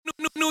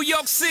New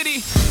York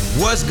City.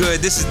 What's good?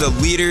 This is the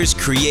Leaders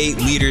Create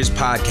Leaders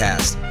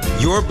podcast,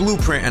 your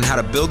blueprint on how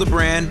to build a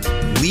brand,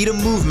 lead a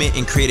movement,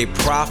 and create a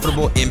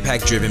profitable,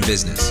 impact-driven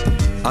business.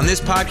 On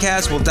this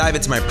podcast, we'll dive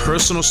into my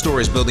personal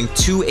stories building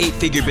 2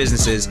 8-figure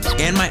businesses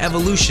and my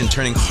evolution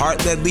turning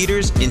heart-led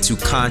leaders into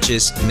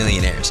conscious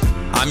millionaires.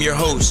 I'm your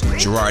host,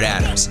 Gerard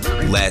Adams.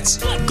 Let's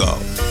go.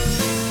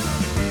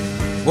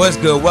 What's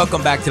good?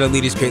 Welcome back to the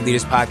Leaders Create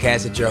Leaders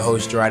podcast. It's your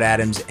host, Gerard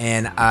Adams,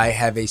 and I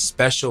have a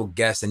special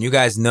guest. And you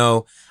guys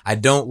know I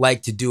don't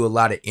like to do a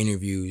lot of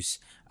interviews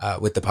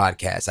with the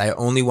podcast. I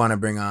only want to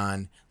bring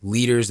on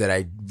leaders that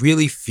I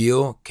really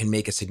feel can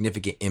make a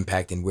significant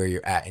impact in where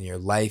you're at in your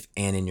life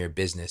and in your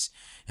business.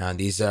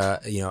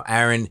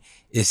 Aaron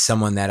is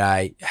someone that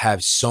I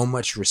have so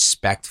much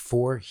respect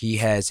for. He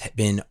has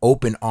been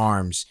open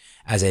arms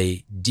as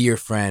a dear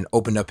friend,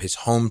 opened up his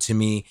home to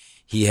me.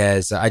 He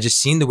has, I just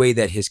seen the way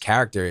that his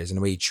character is and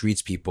the way he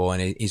treats people.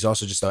 And he's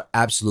also just an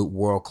absolute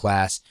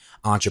world-class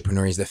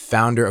entrepreneur. He's the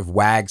founder of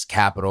Wags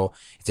Capital.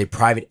 It's a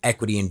private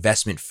equity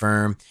investment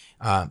firm,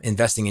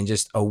 investing in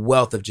just a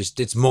wealth of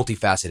it's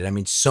multifaceted. I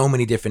mean, so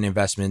many different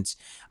investments.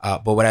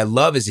 But what I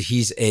love is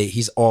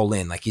he's all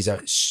in. Like he's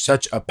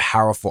such a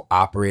powerful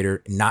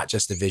operator, not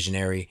just a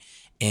visionary.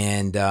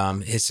 And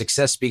his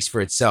success speaks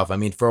for itself. I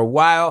mean, for a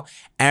while,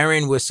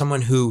 Aaron was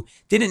someone who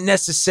didn't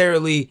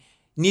necessarily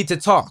need to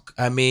talk.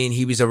 I mean,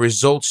 he was a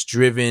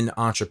results-driven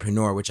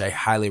entrepreneur, which I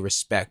highly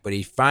respect. But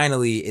he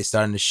finally is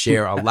starting to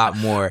share a lot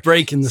more.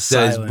 Breaking the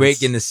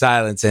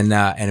silence. And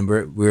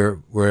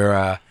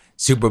we're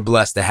super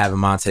blessed to have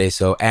him on today.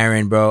 So,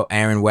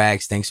 Aaron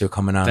Wags, thanks for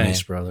coming on.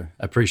 Thanks, man. brother.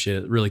 I appreciate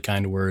it. Really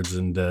kind words,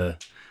 and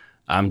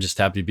I'm just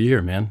happy to be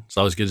here, man. It's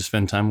always good to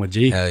spend time with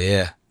G. Hell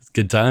yeah, It's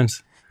good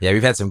times. Yeah,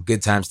 we've had some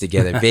good times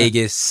together.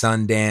 Vegas,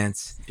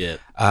 Sundance.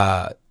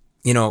 Yeah.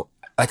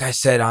 Like I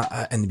said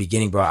in the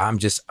beginning, bro,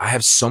 I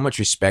have so much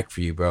respect for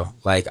you, bro.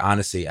 Like,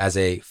 honestly, as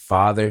a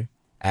father,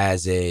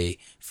 as a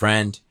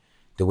friend,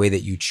 the way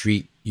that you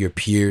treat your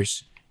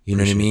peers, you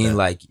know what I mean? That.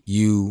 Like,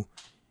 you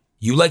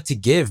like to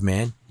give,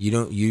 man.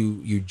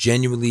 You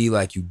genuinely,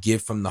 like, you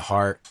give from the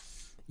heart.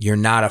 You're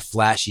not a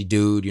flashy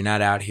dude. You're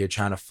not out here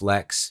trying to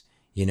flex.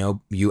 You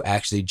know, you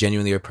actually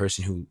genuinely are a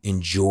person who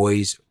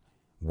enjoys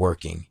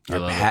working.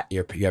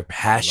 You're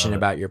passionate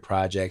about your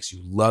projects.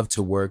 You love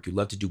to work. You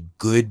love to do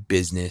good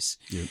business.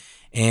 Yep.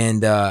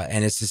 And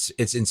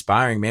it's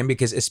inspiring, man,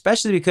 because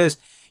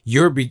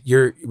you're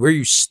where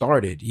you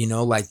started, you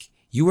know, like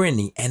you were in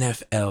the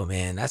NFL,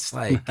 man. That's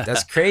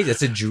crazy.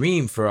 That's a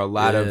dream for a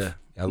lot of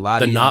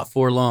not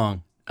for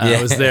long.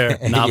 I was there,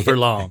 not for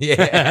long.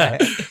 Yeah.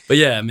 But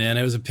yeah, man,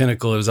 it was a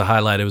pinnacle. It was a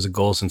highlight. It was a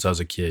goal since I was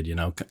a kid, you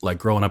know, like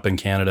growing up in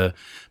Canada,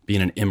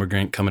 being an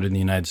immigrant coming to the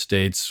United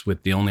States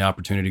with the only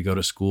opportunity to go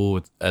to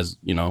school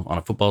on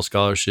a football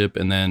scholarship.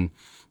 And then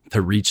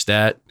to reach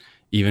that,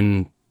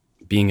 even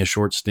being a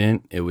short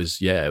stint, it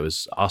was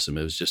awesome.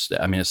 It was just,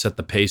 it set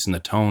the pace and the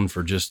tone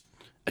for just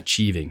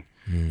achieving.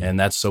 And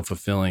that's so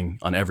fulfilling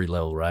on every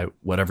level, right?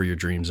 Whatever your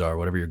dreams are,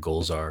 whatever your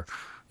goals are.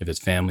 If it's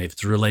family, if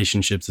it's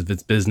relationships, if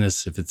it's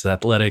business, if it's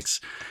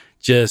athletics,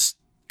 just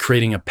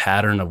creating a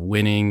pattern of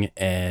winning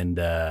and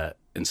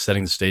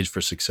setting the stage for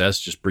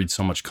success just breeds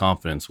so much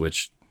confidence,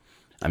 which,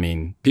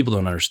 people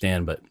don't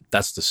understand, but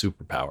that's the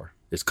superpower.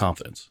 It's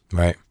confidence.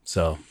 Right.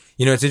 So,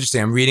 it's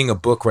interesting. I'm reading a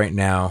book right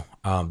now.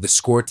 The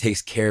Score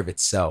Takes Care of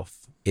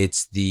Itself.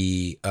 It's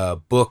the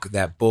book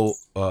that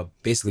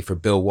basically for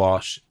Bill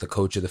Walsh, the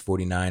coach of the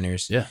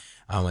 49ers. Yeah.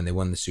 When they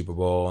won the Super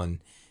Bowl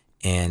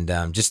and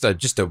just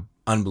a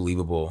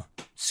unbelievable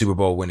Super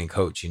Bowl winning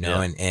coach, you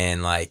know, yeah.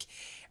 and like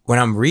when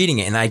I'm reading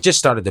it, and I just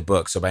started the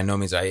book, so by no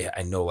means I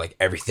know like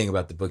everything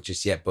about the book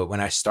just yet, but when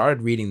I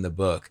started reading the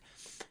book,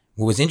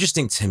 what was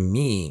interesting to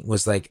me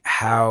was like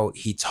how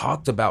he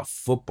talked about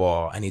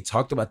football and he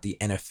talked about the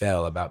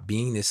NFL, about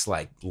being this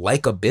like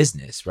a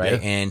business,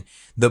 right? Yeah. And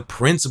the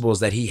principles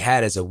that he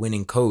had as a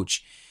winning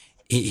coach,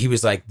 he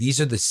was like, these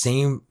are the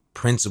same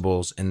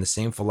principles and the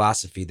same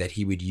philosophy that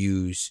he would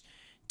use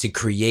to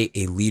create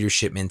a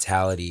leadership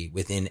mentality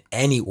within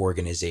any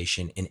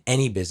organization, in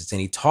any business.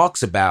 And he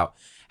talks about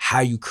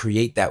how you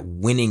create that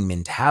winning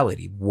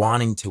mentality,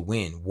 wanting to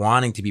win,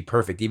 wanting to be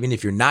perfect, even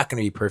if you're not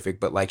going to be perfect,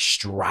 but like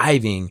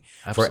striving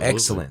for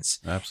excellence.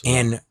 Absolutely.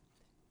 And,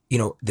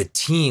 the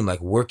team,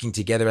 like working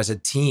together as a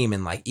team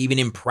and like even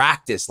in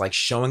practice, like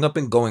showing up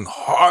and going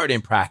hard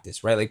in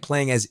practice, right? Like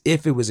playing as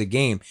if it was a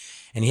game.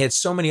 And he had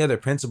so many other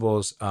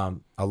principles,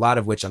 a lot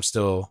of which I'm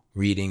still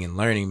reading and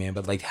learning, man.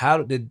 But like,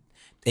 how did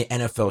the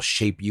NFL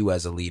shape you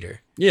as a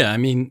leader? Yeah,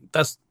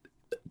 that's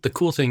the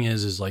cool thing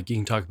is like you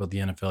can talk about the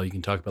NFL, you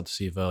can talk about the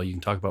CFL, you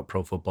can talk about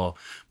pro football,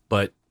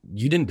 but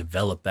you didn't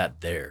develop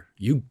that there.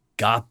 You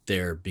got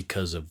there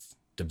because of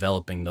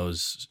developing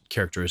those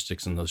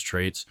characteristics and those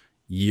traits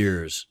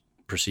years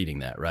preceding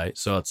that, right?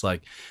 So it's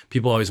like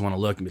people always want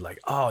to look and be like,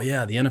 oh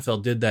yeah, the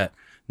NFL did that.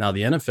 Now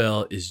the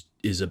NFL is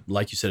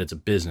like you said, it's a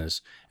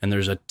business, and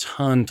there's a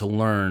ton to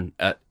learn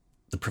at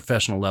the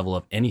professional level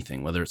of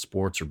anything, whether it's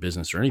sports or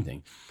business or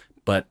anything.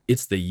 But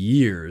it's the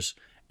years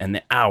and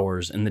the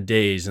hours and the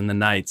days and the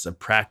nights of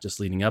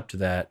practice leading up to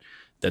that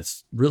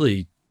that's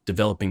really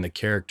developing the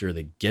character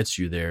that gets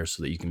you there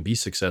so that you can be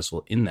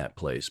successful in that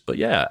place. But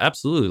yeah,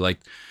 absolutely. Like,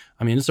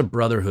 I mean, it's a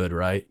brotherhood,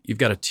 right? You've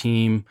got a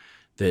team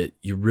that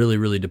you really,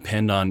 really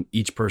depend on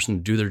each person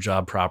to do their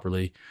job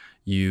properly.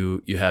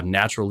 You have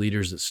natural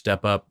leaders that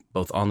step up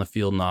both on the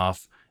field and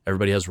off.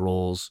 Everybody has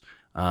roles.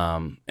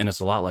 And it's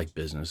a lot like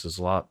business. It's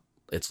a lot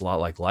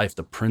like life.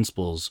 The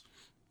principles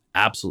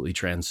absolutely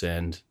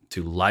transcend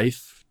to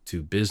life,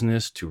 to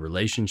business, to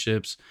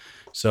relationships.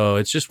 So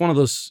it's just one of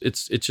those,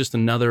 it's just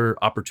another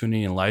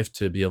opportunity in life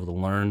to be able to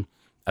learn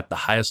at the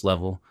highest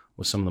level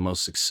with some of the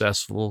most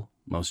successful,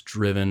 most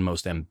driven,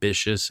 most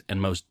ambitious,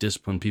 and most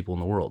disciplined people in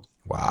the world.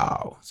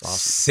 Wow. It's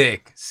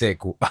awesome.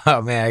 Sick.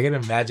 Oh man, I can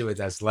imagine what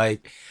that's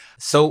like.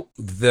 So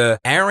the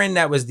Aaron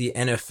that was the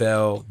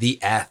NFL,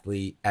 the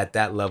athlete at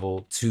that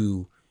level,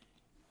 to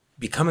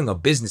becoming a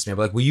businessman,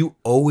 like, were you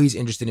always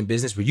interested in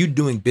business? Were you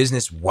doing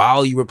business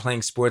while you were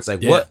playing sports?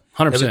 Like, yeah, what?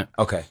 100%.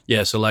 Okay.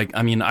 Yeah. So like,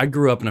 I mean, I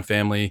grew up in a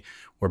family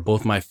where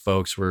both my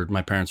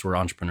parents were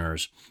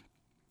entrepreneurs.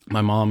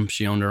 My mom,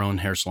 she owned her own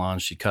hair salon.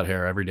 She cut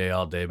hair every day,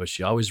 all day, but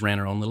she always ran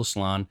her own little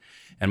salon.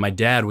 And my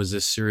dad was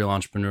this serial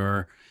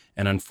entrepreneur.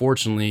 And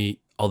unfortunately,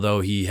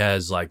 although he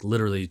has like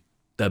literally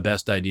the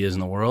best ideas in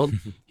the world,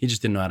 he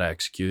just didn't know how to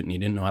execute and he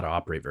didn't know how to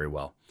operate very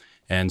well.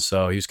 And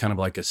so he was kind of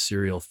like a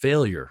serial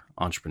failure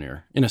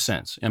entrepreneur in a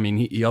sense. I mean,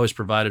 he always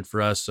provided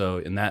for us. So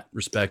in that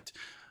respect,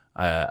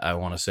 I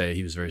want to say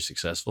he was very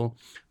successful,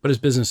 but his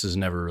businesses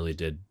never really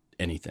did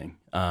anything.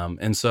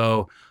 And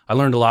so I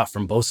learned a lot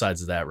from both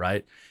sides of that,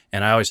 right?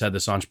 And I always had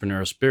this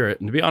entrepreneurial spirit.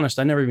 And to be honest,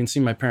 I never even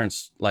seen my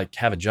parents like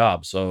have a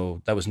job.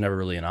 So that was never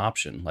really an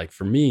option. Like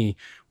for me,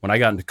 when I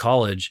got into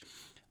college,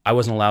 I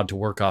wasn't allowed to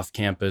work off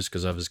campus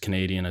because I was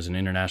Canadian as an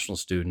international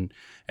student.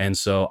 And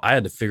so I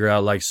had to figure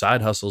out like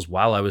side hustles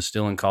while I was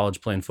still in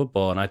college playing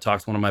football. And I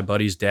talked one of my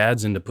buddy's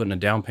dads into putting a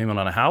down payment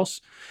on a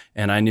house.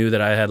 And I knew that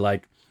I had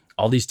like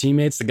all these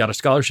teammates that got a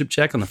scholarship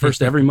check on the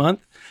first every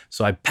month.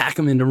 So I pack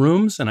them into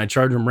rooms and I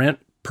charge them rent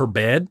per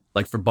bed,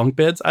 like for bunk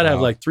beds. I'd have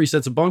like 3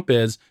 sets of bunk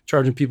beds,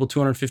 charging people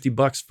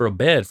 $250 for a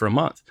bed for a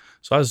month.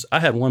 So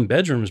I had one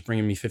bedroom was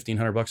bringing me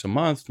 $1,500 a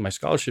month. My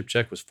scholarship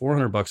check was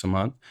 $400 a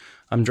month.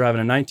 I'm driving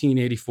a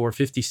 1984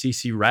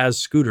 50cc Raz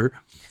scooter,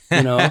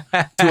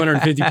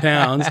 250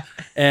 pounds.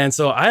 And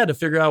so I had to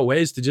figure out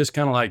ways to just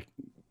kind of like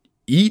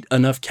eat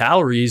enough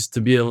calories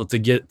to be able to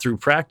get through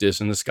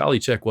practice. And the Scally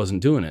check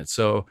wasn't doing it.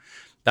 So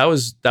that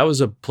was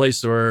a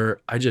place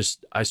where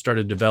I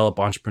started to develop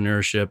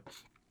entrepreneurship.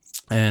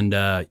 And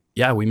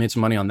we made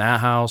some money on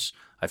that house.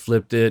 I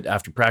flipped it.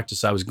 After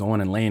practice, I was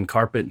going and laying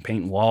carpet and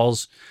painting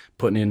walls,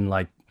 putting in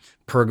like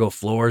pergo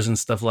floors and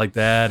stuff like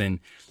that,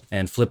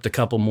 and flipped a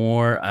couple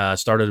more.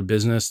 Started a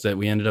business that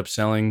we ended up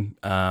selling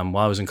while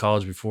I was in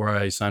college before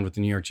I signed with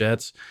the New York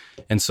Jets.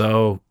 And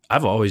so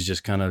I've always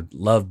just kind of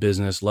loved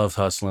business, loved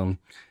hustling,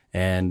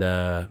 and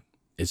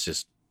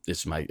it's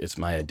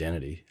my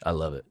identity. I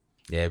love it.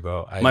 Yeah,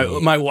 bro.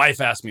 My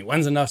wife asked me,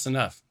 when's enough's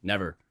enough?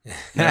 Never.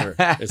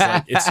 It's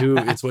like,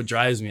 it's what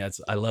drives me.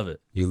 I love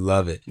it. You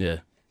love it. Yeah.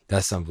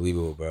 That's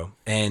unbelievable, bro.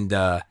 And,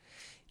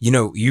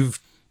 you've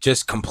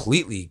just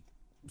completely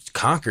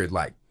conquered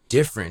like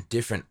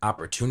different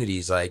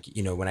opportunities. Like,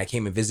 when I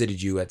came and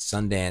visited you at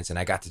Sundance and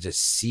I got to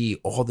just see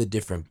all the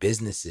different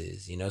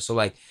businesses, so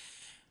like,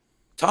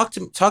 talk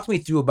to me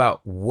through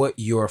about what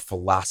your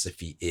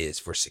philosophy is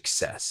for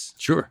success.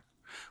 Sure.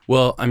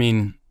 Well, I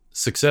mean,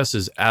 success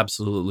is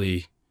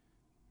absolutely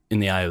in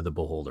the eye of the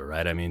beholder,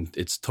 right? I mean,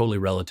 it's totally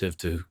relative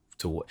to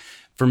what,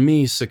 for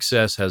me,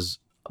 success has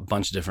a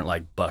bunch of different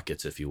like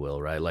buckets, if you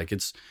will, right? Like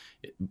it's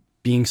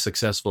being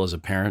successful as a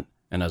parent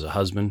and as a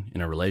husband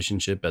in a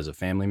relationship, as a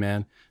family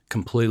man,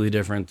 completely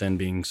different than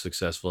being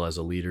successful as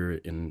a leader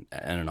and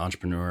an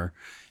entrepreneur.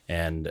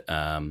 And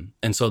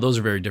so those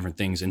are very different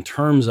things. In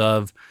terms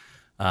of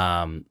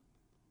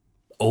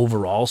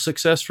overall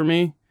success for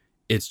me,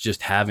 it's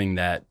just having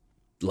that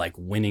like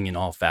winning in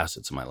all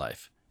facets of my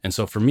life. And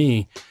so for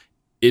me,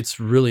 it's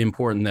really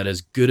important that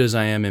as good as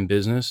I am in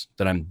business,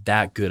 that I'm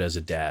that good as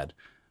a dad.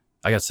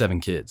 I got 7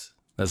 kids.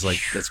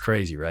 That's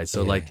crazy, right?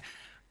 So like,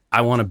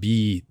 I want to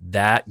be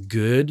that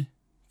good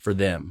for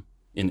them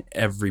in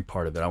every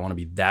part of it. I want to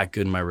be that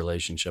good in my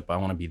relationship. I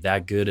want to be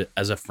that good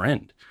as a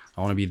friend.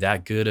 I want to be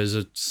that good as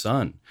a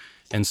son.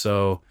 And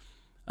so,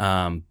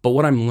 but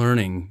what I'm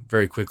learning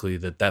very quickly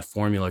that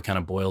formula kind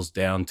of boils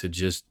down to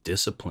just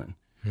discipline.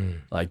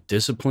 Like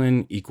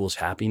discipline equals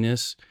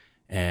happiness,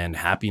 and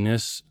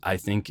happiness, I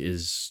think,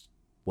 is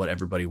what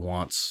everybody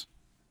wants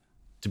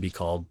to be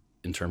called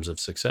in terms of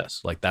success.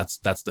 Like that's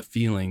the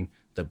feeling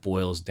that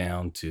boils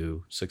down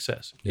to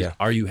success. Yeah.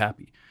 Are you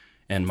happy?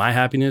 And my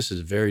happiness is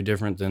very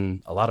different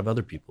than a lot of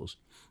other people's.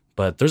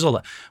 But there's a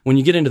lot, when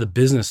you get into the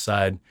business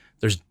side,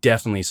 there's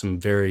definitely some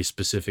very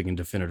specific and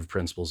definitive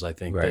principles, I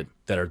think,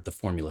 that are the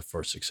formula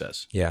for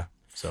success. Yeah.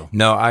 So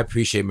no, I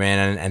appreciate,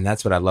 man. And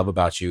that's what I love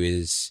about you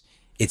is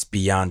it's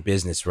beyond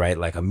business, right?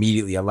 Like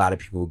immediately a lot of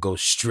people go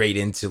straight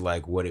into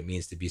like what it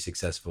means to be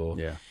successful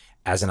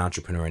as an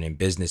entrepreneur and in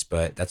business.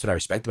 But that's what I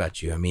respect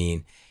about you. I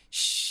mean,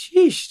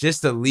 sheesh,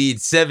 just to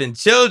lead 7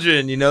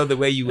 children, you know, the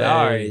way you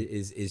are Hey.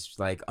 is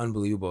like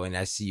unbelievable. And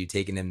I see you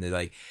taking them to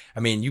like, I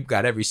mean, you've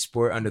got every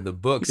sport under the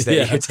books that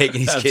Yeah, you're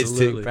taking these kids to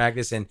absolutely.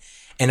 practice.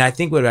 And I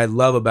think what I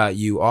love about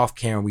you, off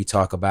camera we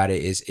talk about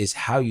it, is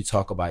how you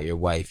talk about your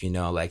wife. You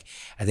know, like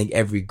I think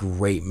every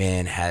great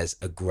man has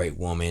a great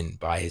woman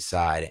by his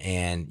side.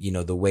 And, you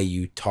know, the way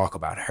you talk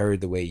about her,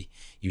 the way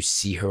you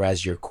see her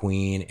as your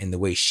queen, and the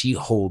way she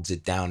holds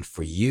it down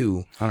for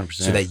you 100%.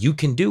 so that you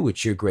can do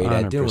what you're great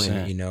at doing,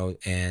 100%. you know.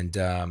 And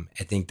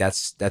I think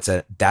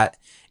that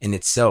in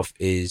itself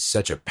is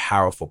such a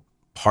powerful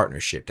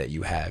partnership that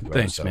you have, bro.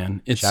 Thanks, So,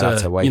 man. It's shout out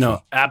to wifey. you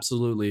know,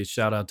 absolutely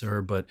shout out to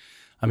her. But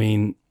I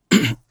mean,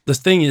 the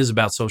thing is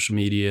about social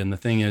media, and the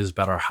thing is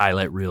about our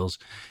highlight reels,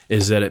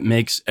 is that it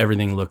makes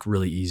everything look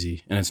really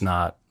easy, and it's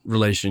not.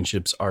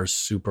 Relationships are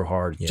super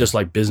hard, just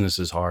like business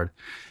is hard.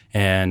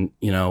 And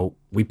you know,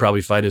 we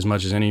probably fight as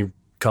much as any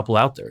couple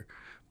out there.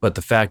 But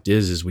the fact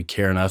is we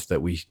care enough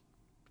that we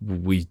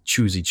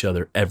choose each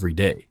other every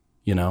day.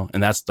 You know,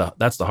 and that's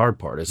the hard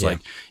part. It's like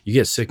you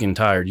get sick and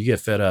tired, you get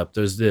fed up.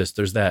 There's this,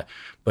 there's that.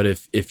 But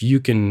if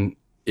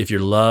your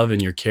love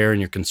and your care and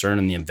your concern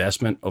and the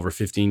investment over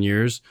 15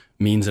 years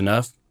means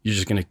enough, you're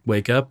just going to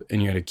wake up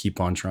and you're going to keep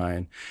on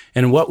trying.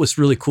 And what was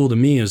really cool to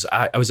me is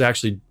I was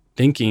actually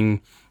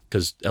thinking,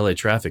 because LA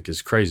traffic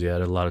is crazy. I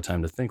had a lot of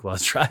time to think while I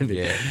was driving.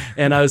 Yeah.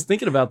 And I was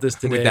thinking about this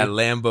today. With that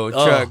Lambo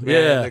truck,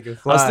 man. Yeah. Like a I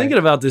fly. was thinking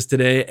about this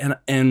today.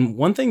 And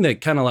one thing that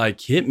kind of like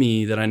hit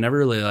me that I never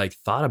really like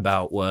thought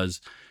about was,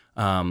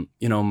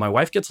 you know, my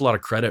wife gets a lot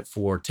of credit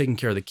for taking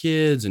care of the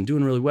kids and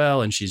doing really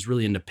well. And she's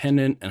really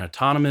independent and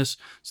autonomous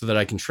so that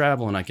I can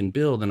travel and I can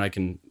build and I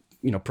can,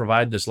 you know,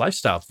 provide this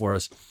lifestyle for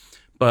us.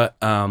 But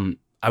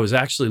I was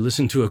actually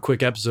listening to a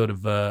quick episode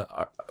of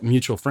our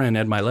mutual friend,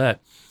 Ed Milet,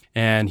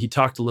 and he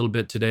talked a little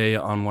bit today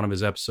on one of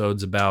his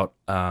episodes about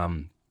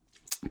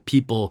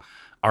people,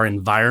 our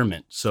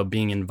environment. So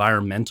being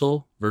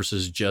environmental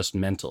versus just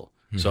mental.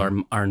 Mm-hmm.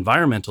 So our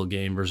environmental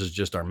game versus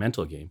just our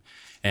mental game,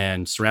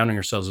 and surrounding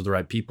ourselves with the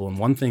right people. And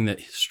one thing that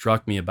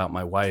struck me about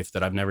my wife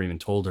that I've never even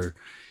told her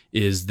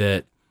is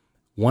that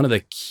one of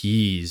the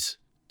keys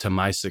to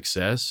my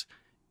success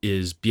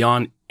is,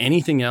 beyond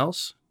anything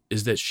else,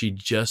 is that she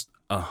just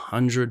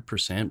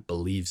 100%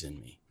 believes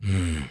in me.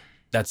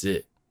 That's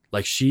it.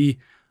 Like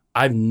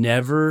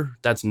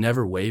that's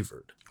never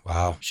wavered.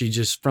 Wow. She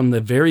just, from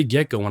the very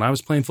get-go, when I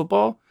was playing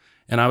football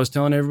and I was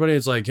telling everybody,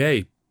 it's like,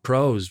 hey,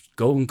 pros,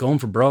 going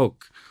for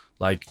broke.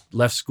 Like,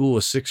 left school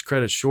with 6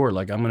 credits short.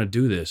 Like, I'm going to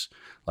do this.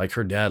 Like,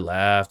 her dad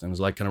laughed and was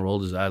like, kind of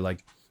rolled his eye,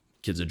 like,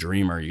 kid's a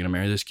dreamer. You're going to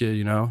marry this kid,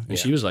 you know? And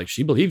she was like,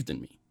 she believed in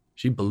me.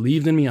 She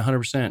believed in me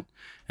 100%.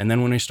 And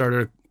then when I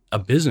started a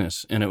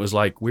business and it was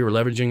like we were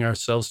leveraging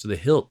ourselves to the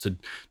hilt to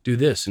do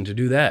this and to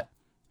do that,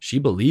 she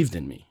believed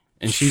in me.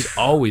 And she's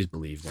always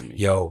believed in me.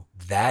 Yo,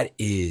 that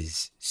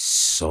is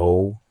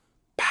so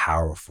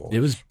powerful. It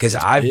was because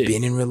I've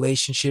been in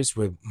relationships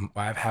where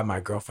I've had my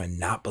girlfriend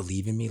not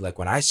believe in me. Like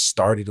when I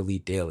started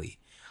Elite Daily,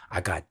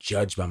 I got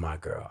judged by my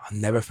girl. I'll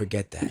never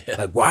forget that. Yeah.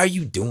 Like, why are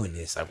you doing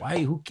this? Like, why are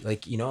you,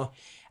 like, you know,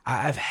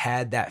 I've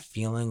had that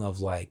feeling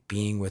of like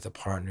being with a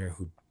partner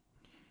who,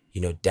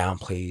 you know,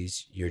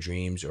 downplays your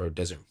dreams or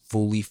doesn't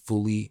fully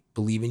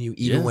believe in you,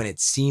 even when it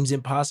seems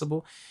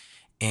impossible.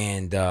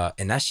 And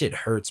that shit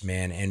hurts,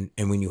 man.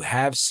 And when you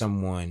have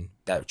someone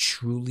that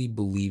truly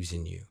believes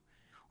in you,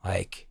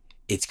 like,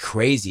 it's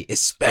crazy,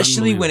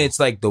 especially when it's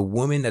like the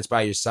woman that's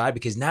by your side,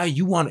 because now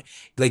you want to,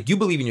 like, you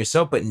believe in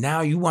yourself, but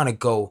now you want to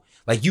go,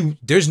 like,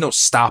 there's no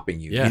stopping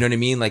you. You know what I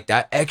mean? Like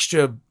that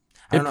extra,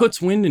 it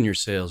puts wind in your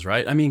sails,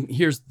 right? I mean,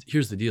 here's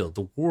the deal.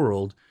 The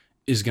world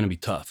is going to be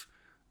tough.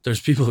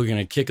 There's people who are going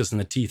to kick us in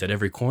the teeth at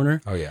every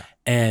corner. Oh yeah.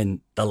 And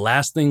the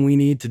last thing we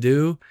need to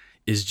do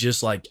is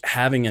just like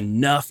having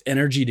enough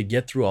energy to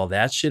get through all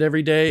that shit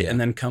every day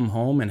and then come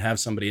home and have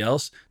somebody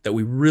else that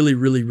we really,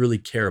 really, really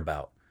care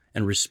about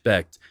and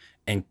respect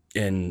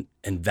and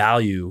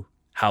value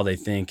how they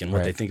think and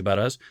what they think about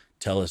us,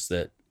 tell us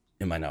that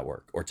it might not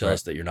work or tell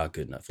us that you're not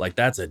good enough. Like,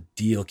 that's a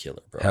deal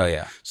killer, bro. Hell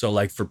yeah. So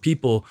like for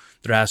people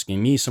that are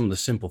asking me some of the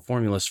simple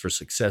formulas for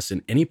success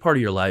in any part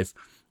of your life,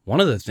 one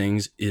of the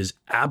things is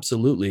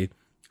absolutely,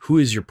 who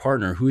is your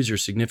partner? Who is your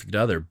significant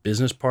other?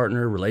 Business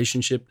partner,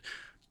 relationship?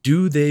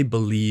 Do they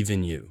believe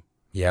in you?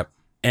 Yep.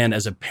 And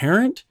as a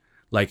parent,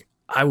 like,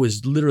 I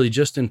was literally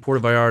just in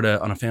Puerto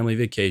Vallarta on a family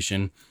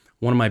vacation.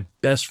 One of my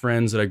best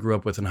friends that I grew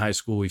up with in high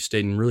school, we've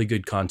stayed in really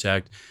good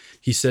contact.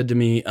 He said to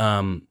me,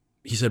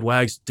 he said,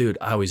 Wags, dude,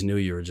 I always knew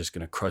you were just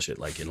going to crush it,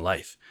 like, in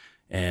life.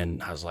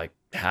 And I was like,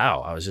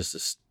 how? I was just a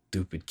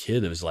stupid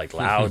kid that was like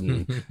loud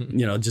and,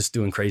 you know, just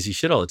doing crazy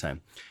shit all the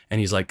time. And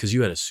he's like, because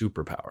you had a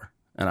superpower.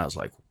 And I was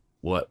like,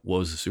 what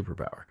was the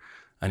superpower?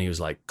 And he was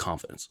like,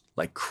 confidence,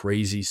 like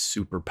crazy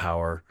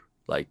superpower,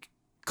 like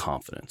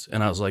confidence.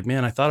 And I was like,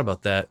 man, I thought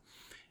about that.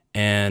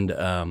 And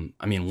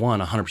I mean,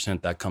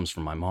 100% that comes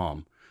from my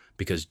mom,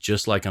 because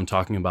just like I'm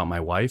talking about my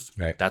wife,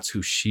 that's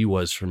who she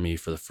was for me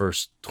for the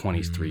first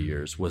 23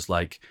 years, was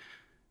like,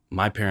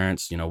 my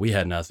parents, you know, we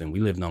had nothing. We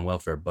lived on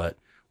welfare, but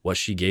what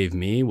she gave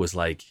me was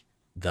like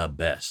the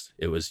best.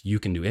 It was, you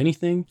can do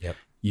anything. Yep.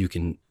 You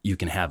can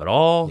have it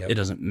all. Yep. It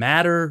doesn't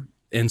matter.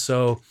 And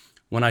so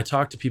when I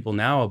talk to people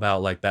now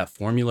about like that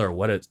formula or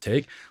what it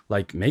takes,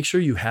 like make sure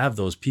you have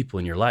those people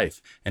in your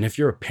life. And if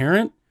you're a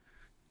parent,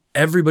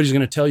 everybody's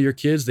going to tell your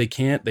kids they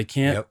can't,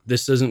 Yep.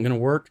 this isn't going to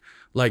work.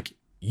 Like,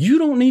 you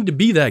don't need to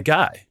be that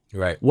guy.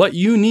 Right. What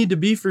you need to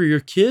be for your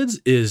kids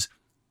is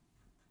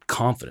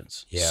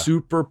confidence,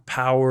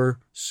 superpower,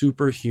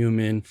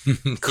 superhuman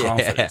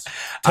confidence.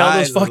 Tell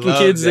those fucking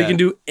kids they can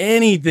do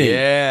anything.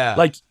 Yeah.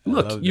 Like,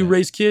 look, you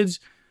raise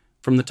kids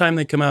from the time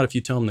they come out. If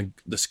you tell them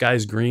the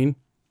sky's green,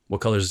 what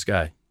color is the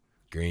sky?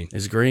 Green.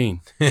 It's green.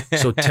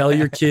 So tell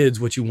your kids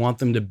what you want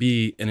them to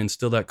be and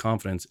instill that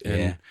confidence.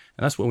 And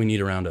that's what we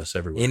need around us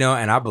everywhere. You know,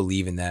 and I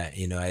believe in that.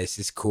 You know, it's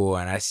just cool.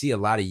 And I see a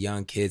lot of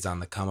young kids on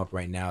the come up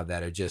right now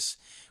that are just,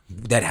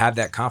 that have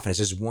that confidence.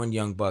 There's one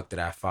young buck that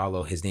I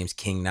follow. His name's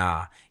King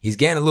Na. He's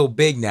getting a little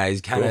big now.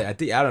 He's kind of, I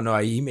don't know.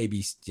 He may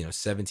be,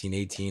 17,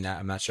 18.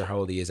 I'm not sure how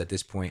old he is at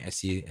this point. I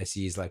see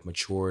he's like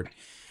matured,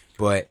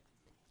 but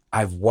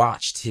I've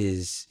watched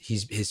his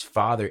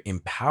father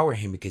empower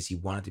him because he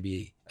wanted to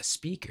be a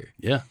speaker.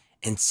 Yeah.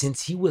 And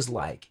since he was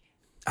like,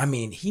 I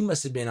mean, he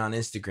must have been on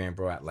Instagram,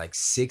 bro, at like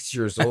 6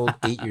 years old,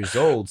 8 years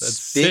old,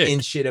 spitting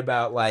shit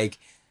about like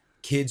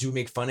kids who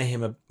make fun of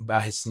him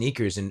about his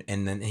sneakers. And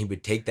then he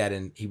would take that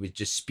and he would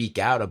just speak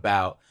out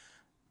about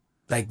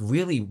like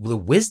really the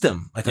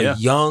wisdom, like a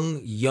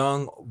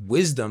young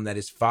wisdom that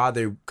his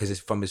father, because it's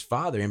from his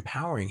father,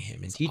 empowering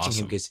him and teaching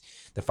him, because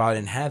the father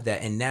didn't have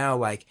that. And now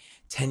like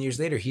 10 years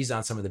later, he's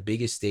on some of the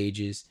biggest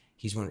stages.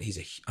 He's an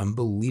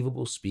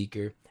unbelievable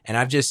speaker. And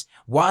I've just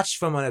watched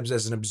from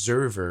as an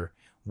observer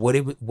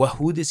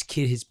who this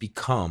kid has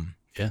become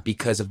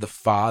because of the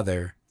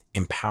father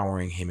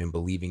empowering him and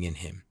believing in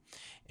him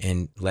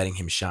and letting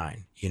him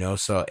shine,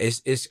 So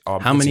it's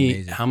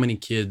amazing. How many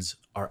kids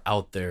are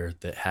out there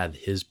that had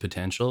his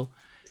potential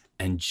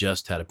and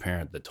just had a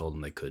parent that told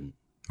them they couldn't?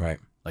 Right.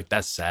 Like,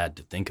 that's sad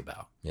to think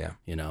about. Yeah.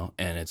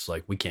 And it's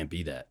like, we can't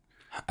be that.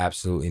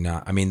 Absolutely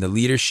not. I mean, the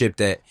leadership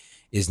that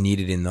is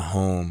needed in the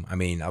home. I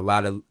mean, a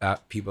lot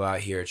of people out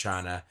here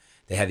are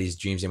they have these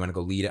dreams. They want to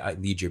go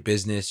lead your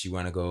business. You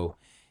want to go,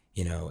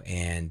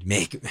 and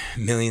make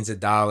millions of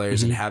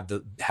dollars and have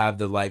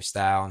the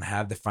lifestyle and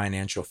have the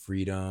financial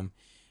freedom.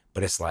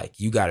 But it's like,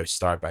 you got to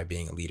start by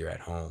being a leader at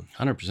home.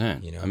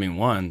 100%. I mean,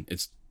 one,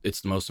 it's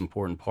the most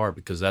important part,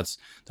 because that's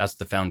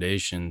the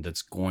foundation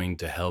that's going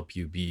to help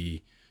you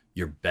be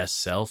your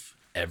best self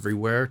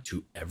everywhere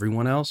to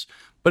everyone else.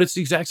 But it's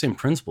the exact same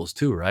principles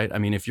too, right? I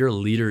mean, if you're a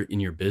leader in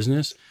your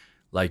business,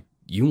 like,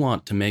 you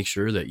want to make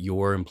sure that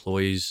your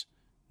employees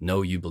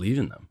know you believe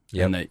in them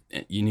and that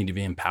you need to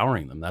be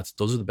empowering them.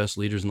 Those are the best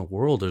leaders in the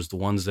world. There's the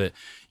ones that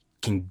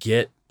can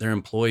get their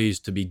employees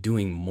to be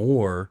doing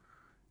more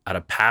out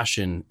of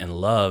passion and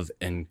love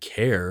and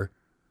care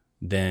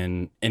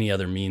than any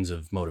other means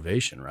of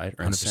motivation, right?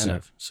 Or 100%.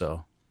 Incentive.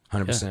 So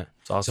 100%.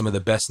 It's awesome. Some of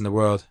the best in the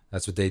world.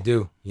 That's what they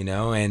do,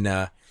 and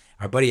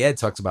our buddy Ed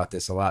talks about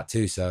this a lot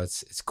too. So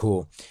it's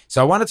cool.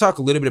 So I want to talk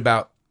a little bit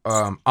about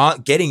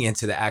getting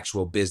into the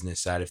actual business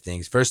side of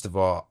things. First of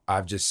all,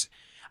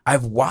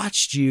 I've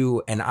watched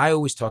you, and I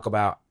always talk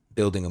about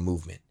building a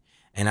movement,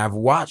 and I've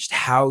watched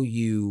how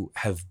you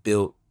have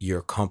built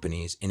your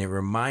companies. And it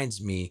reminds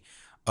me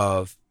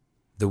of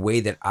the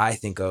way that I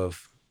think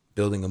of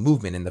building a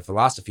movement and the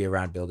philosophy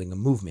around building a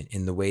movement,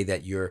 in the way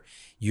that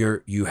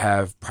you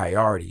have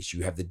priorities,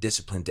 you have the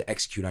discipline to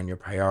execute on your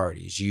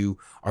priorities. You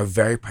are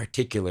very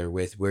particular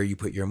with where you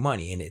put your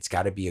money, and it's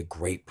got to be a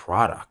great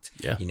product.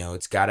 Yeah.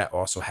 It's got to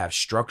also have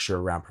structure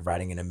around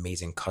providing an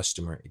amazing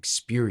customer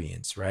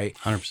experience, right?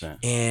 100%.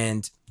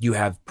 And you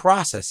have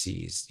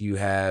processes, you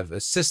have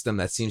a system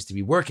that seems to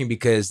be working,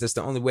 because that's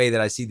the only way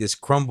that I see this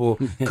crumble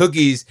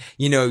cookies.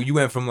 You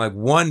went from like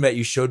one that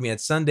you showed me at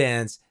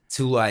Sundance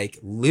to like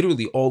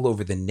literally all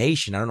over the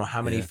nation. I don't know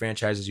how many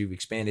franchises you've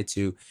expanded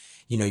to.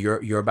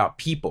 You're about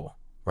people,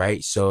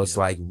 right? So it's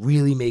like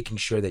really making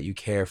sure that you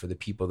care for the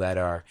people that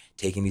are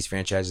taking these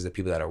franchises, the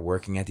people that are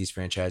working at these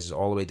franchises,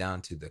 all the way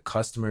down to the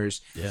customers.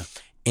 Yeah.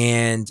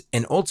 And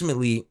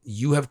ultimately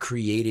you have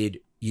created,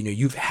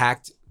 you've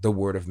hacked the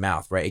word of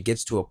mouth, right? It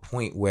gets to a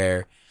point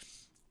where,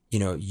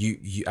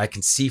 I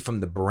can see from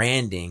the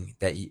branding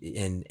that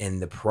in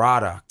the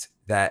product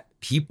that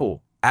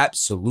people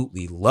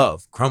absolutely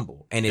love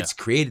Crumbl, and it's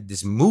created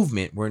this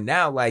movement where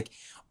now, like,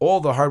 all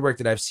the hard work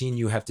that I've seen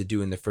you have to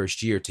do in the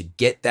first year to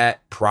get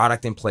that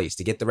product in place,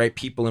 to get the right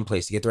people in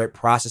place, to get the right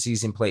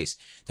processes in place,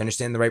 to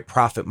understand the right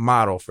profit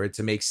model for it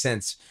to make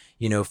sense,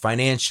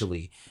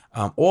 financially,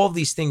 all of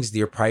these things,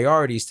 your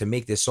priorities to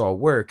make this all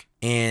work.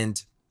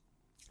 And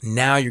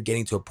now you're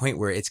getting to a point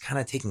where it's kind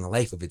of taking a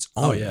life of its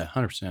own. Oh yeah,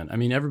 100%. I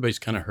mean, everybody's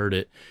kind of heard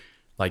it,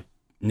 like,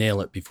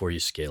 nail it before you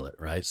scale it,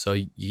 right? So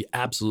you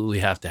absolutely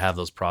have to have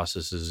those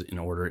processes in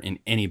order in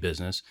any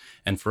business.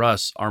 And for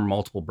us, our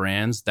multiple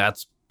brands,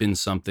 that's been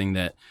something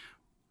that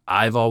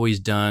I've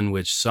always done,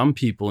 which some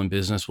people in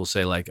business will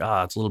say like,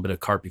 it's a little bit of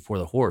cart before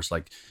the horse,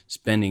 like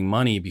spending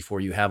money before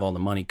you have all the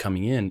money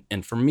coming in.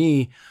 And for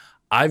me,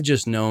 I've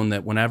just known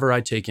that whenever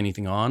I take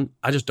anything on,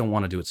 I just don't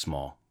want to do it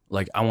small.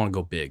 Like I want to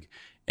go big.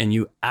 And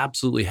you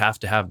absolutely have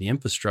to have the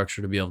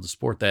infrastructure to be able to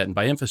support that. And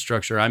by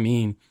infrastructure, I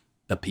mean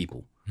the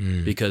people,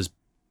 because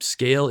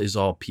scale is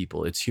all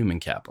people. It's human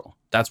capital.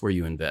 That's where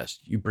you invest.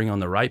 You bring on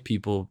the right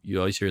people. You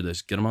always hear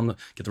this: get the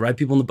right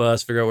people on the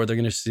bus. Figure out where they're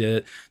going to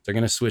sit. They're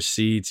going to switch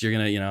seats. You're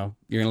going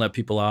to let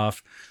people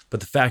off. But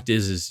the fact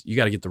is you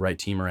got to get the right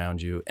team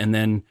around you. And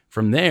then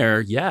from there,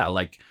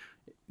 if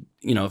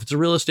it's a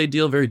real estate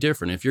deal, very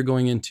different. If you're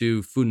going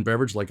into food and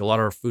beverage, like a lot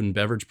of our food and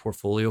beverage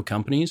portfolio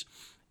companies,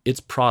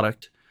 it's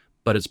product,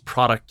 but it's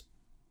product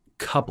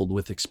coupled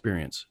with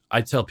experience.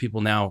 I tell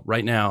people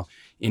right now,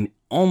 in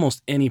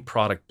almost any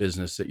product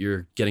business that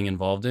you're getting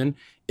involved in,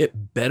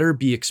 it better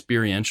be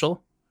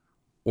experiential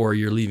or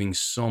you're leaving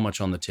so much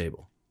on the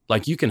table.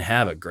 Like you can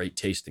have a great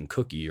tasting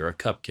cookie or a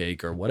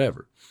cupcake or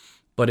whatever,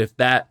 but if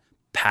that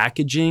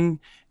packaging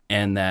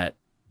and that,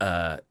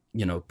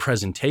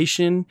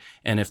 presentation,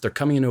 and if they're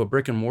coming into a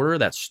brick and mortar,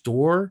 that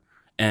store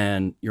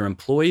and your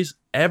employees,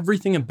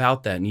 everything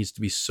about that needs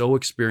to be so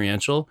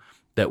experiential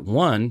that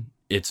one,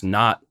 it's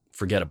not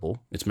forgettable,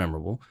 it's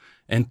memorable.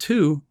 And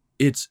two,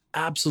 it's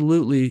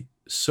absolutely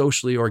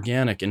socially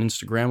organic and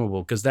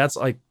Instagrammable, because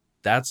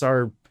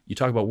you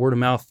talk about word of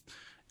mouth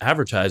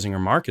advertising or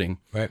marketing,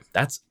 right?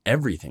 That's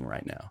everything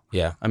right now.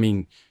 Yeah. I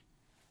mean,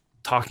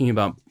 talking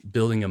about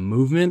building a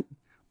movement,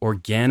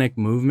 organic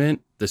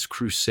movement, this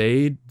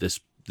crusade, this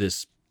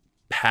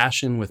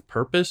passion with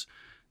purpose,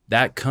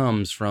 that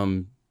comes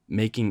from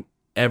making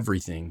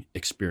everything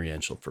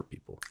experiential for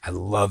people. I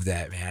love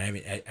that, man. I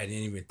mean, I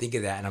didn't even think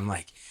of that. And I'm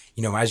like,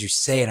 as you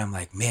say it, I'm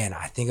like, man,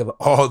 I think of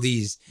all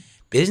these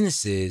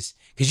businesses,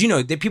 because,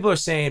 the people are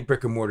saying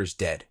brick and mortar's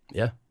dead.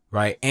 Yeah.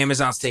 Right.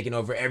 Amazon's taking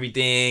over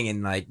everything.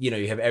 And like,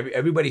 you have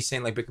everybody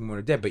saying like brick and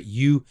mortar dead, but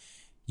you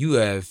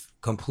have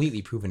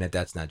completely proven that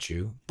that's not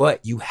true, but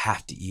you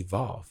have to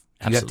evolve.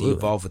 You Absolutely. have to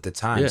evolve with the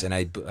times.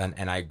 Yeah.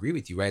 And I agree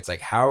with you, right? It's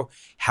like, how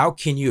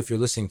can you, if you're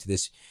listening to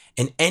this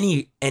in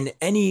any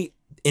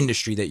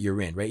industry that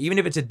you're in, right? Even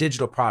if it's a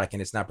digital product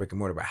and it's not brick and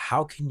mortar, but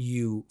how can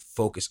you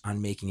focus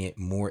on making it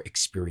more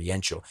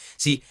experiential?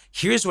 See,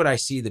 here's what I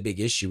see the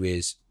big issue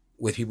is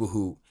with people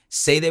who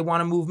say they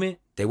want a movement,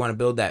 they want to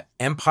build that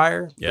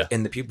empire,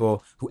 and the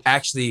people who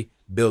actually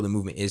build a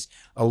movement is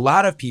a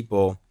lot of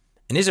people.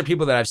 And these are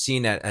people that I've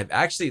seen that have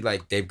actually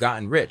they've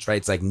gotten rich, right?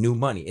 It's like new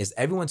money. Is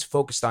everyone's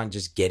focused on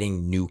just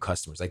getting new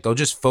customers. Like they'll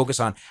just focus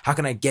on how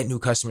can I get new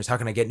customers? How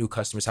can I get new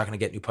customers? How can I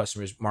get new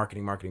customers?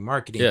 Marketing.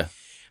 Yeah.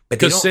 But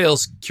because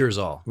sales cures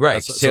all.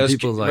 Right. Sales,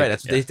 people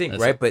that's what they think,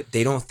 right? But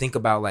they don't think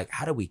about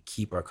how do we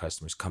keep our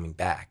customers coming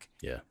back?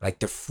 Yeah. Like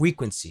the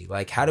frequency,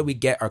 how do we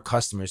get our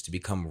customers to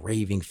become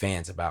raving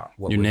fans about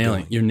what we're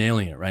doing? You're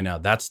nailing it right now.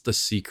 That's the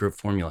secret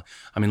formula.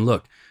 I mean,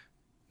 look,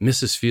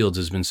 Mrs. Fields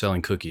has been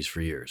selling cookies for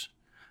years.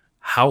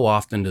 How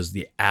often does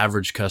the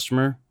average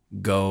customer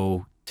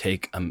go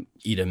eat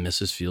a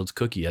Mrs. Fields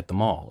cookie at the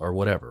mall or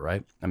whatever,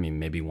 right? I mean,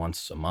 maybe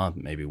once a month,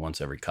 maybe once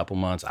every couple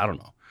months. I don't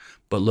know.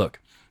 But look,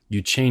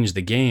 you change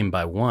the game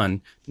by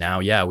one. Now,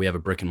 we have a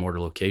brick and mortar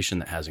location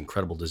that has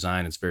incredible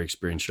design. It's very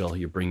experiential.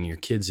 You're bringing your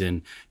kids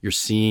in. You're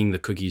seeing the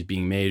cookies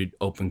being made,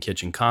 open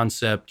kitchen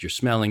concept. You're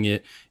smelling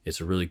it.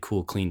 It's a really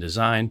cool, clean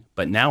design.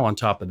 But now on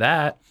top of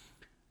that,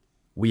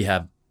 we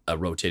have a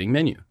rotating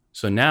menu.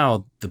 So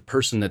now the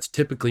person that's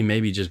typically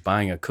maybe just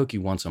buying a cookie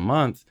once a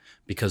month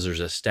because there's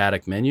a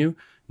static menu,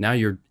 now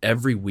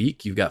every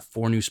week you've got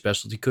 4 new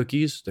specialty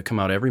cookies that come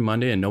out every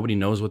Monday and nobody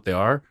knows what they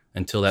are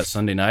until that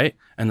Sunday night.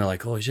 And they're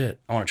like, holy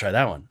shit, I want to try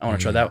that one. I want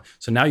to try that one.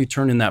 So now you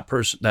turn in that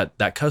person,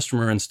 that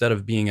customer, instead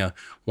of being a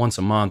once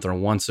a month or a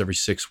once every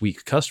 6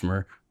 week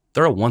customer,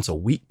 they're a once a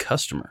week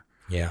customer.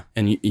 Yeah.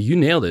 And you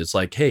nailed it. It's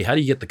like, hey, how do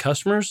you get the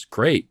customers?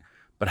 Great.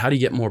 But how do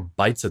you get more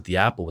bites at the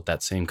apple with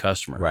that same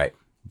customer? Right.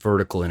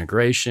 Vertical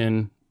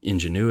integration,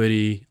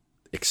 ingenuity,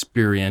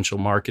 experiential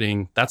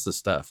marketing. That's the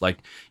stuff. Like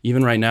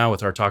even right now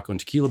with our taco and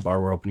tequila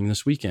bar we're opening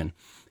this weekend,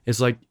 it's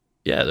like,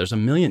 there's a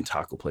million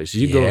taco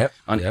places. You go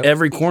on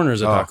every corner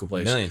is a taco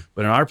place.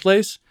 But in our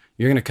place,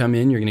 you're going to come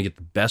in, you're going to get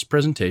the best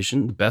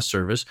presentation, the best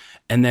service.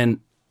 And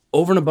then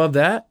over and above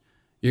that,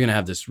 you're going to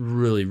have this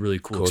really, really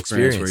cool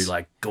experience where you're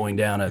like going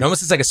down it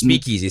almost is like a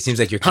speakeasy. It seems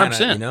like you're kind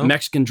of,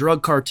 Mexican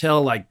drug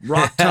cartel, like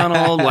rock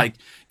tunnel, like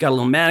got a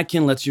little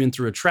mannequin, lets you in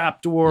through a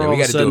trap door. We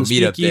got to do a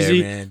meetup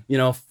there,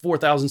 man.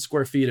 4,000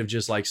 square feet of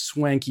just like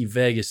swanky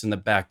Vegas in the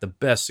back. The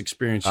best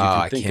experience you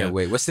can think of. I can't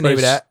wait. What's the name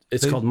of that?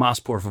 It's called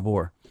Mas Por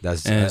Favor.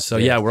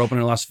 We're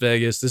opening in Las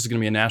Vegas. This is going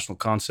to be a national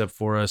concept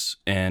for us.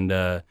 And,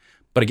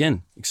 but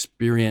again,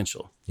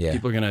 experiential. Yeah.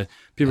 People are gonna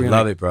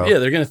love it, bro. Yeah,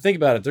 they're gonna think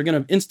about it. They're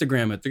gonna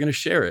Instagram it. They're gonna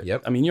share it.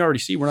 Yep. I mean, you already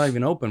see we're not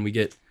even open. We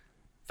get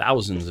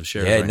thousands of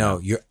shares. Yeah, no,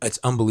 it's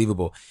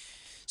unbelievable.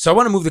 So I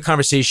want to move the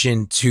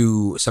conversation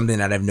to something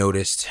that I've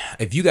noticed.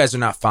 If you guys are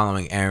not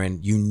following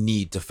Aaron, you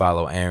need to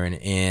follow Aaron.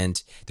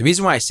 And the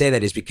reason why I say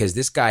that is because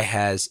this guy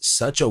has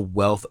such a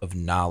wealth of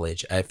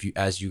knowledge.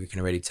 As you can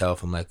already tell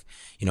from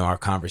our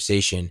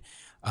conversation,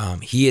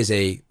 he is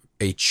a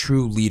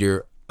true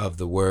leader of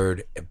the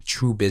word, a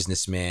true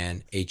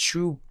businessman, a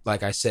true,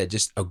 like I said,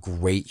 just a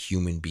great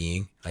human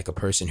being, like a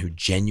person who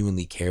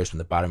genuinely cares from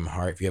the bottom of my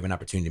heart. If you have an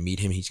opportunity to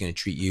meet him, he's going to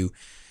treat you,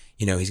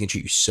 he's going to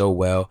treat you so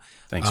well.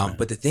 Thanks, man.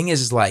 But the thing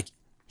is like,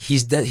 he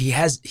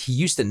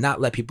used to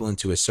not let people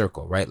into his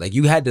circle, right? Like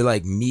you had to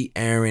like meet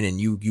Aaron and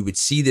you would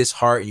see this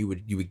heart and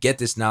you would get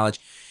this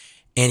knowledge.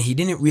 And he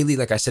didn't really,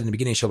 like I said in the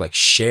beginning, show like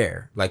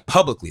share, like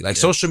publicly, like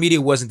social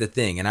media wasn't the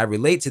thing. And I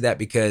relate to that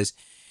because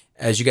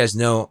as you guys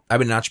know, I've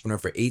been an entrepreneur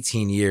for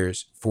 18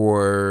 years.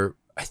 For,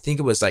 I think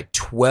it was like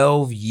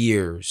 12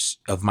 years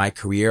of my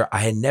career, I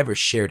had never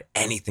shared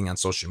anything on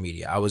social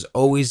media. I was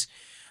always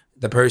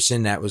the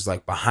person that was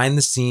like behind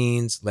the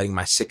scenes, letting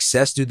my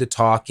success do the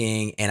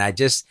talking. And I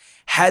just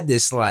had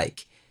this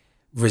like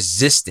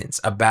resistance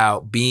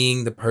about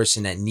being the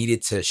person that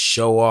needed to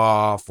show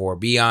off or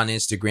be on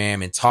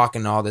Instagram and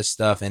talking all this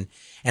stuff. And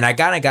I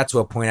got to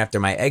a point after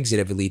my exit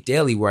of Elite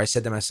Daily where I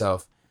said to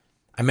myself,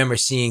 I remember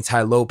seeing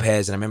Ty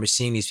Lopez and I remember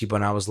seeing these people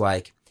and I was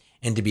like,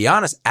 and to be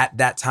honest, at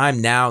that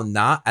time,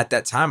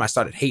 I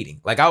started hating.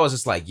 Like I was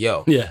just like,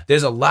 yo,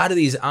 there's a lot of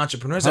these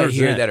entrepreneurs 100%. Out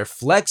here that are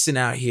flexing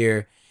out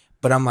here.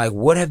 But I'm like,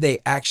 what have they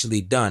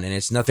actually done? And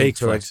it's nothing fake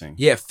flexing.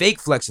 Yeah,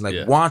 fake flexing,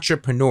 like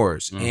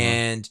entrepreneurs. Mm-hmm.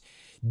 And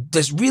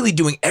just really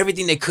doing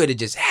everything they could to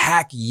just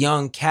hack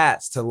young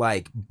cats to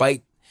like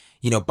bite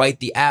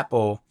the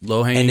apple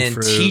low-hanging and then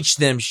fruit. Teach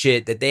them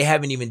shit that they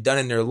haven't even done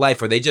in their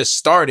life or they just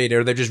started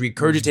or they're just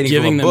regurgitating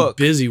giving from a book.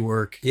 Them busy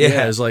work.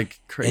 Yeah, it's like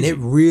crazy. And it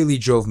really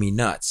drove me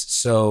nuts.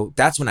 So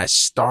that's when I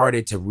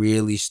started to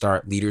really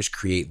start Leaders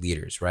Create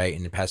Leaders, right?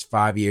 In the past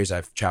 5 years,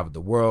 I've traveled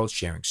the world,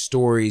 sharing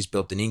stories,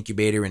 built an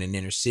incubator in an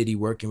inner city,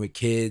 working with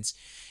kids,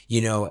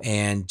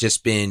 and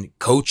just been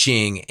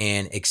coaching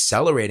and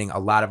accelerating a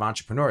lot of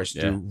entrepreneurs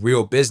through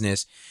real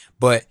business.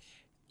 But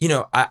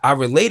I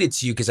related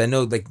to you because I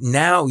know like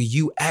now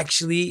you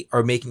actually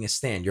are making a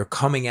stand. You're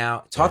coming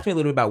out. Talk to me a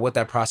little bit about what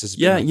that process is.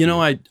 Yeah,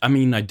 I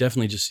mean, I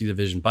definitely just see the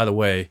vision. By the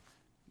way,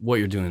 what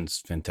you're doing is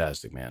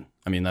fantastic, man.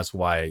 I mean, that's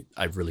why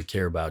I really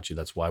care about you.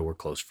 That's why we're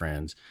close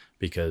friends,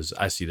 because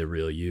I see the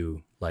real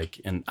you. Like,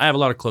 and I have a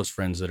lot of close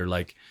friends that are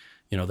like,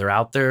 they're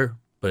out there,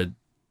 but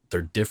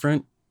they're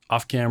different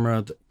off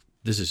camera.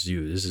 This is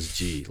you. This is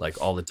G,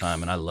 like all the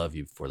time. And I love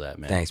you for that,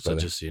 man. Thanks,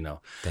 brother. So just so you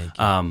know. Thank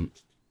you.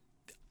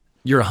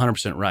 You're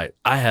 100% right.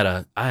 I had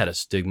a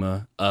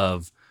stigma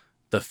of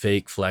the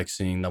fake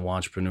flexing, the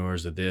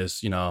entrepreneurs of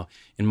this.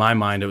 In my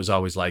mind, it was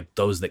always like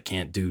those that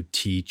can't do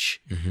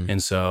teach. Mm-hmm.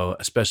 And so,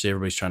 especially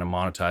everybody's trying to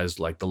monetize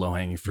like the low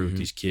hanging fruit. Mm-hmm.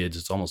 These kids,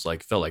 it's almost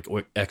like felt like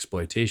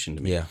exploitation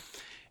to me. Yeah.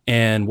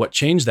 And what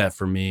changed that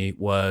for me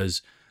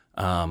was,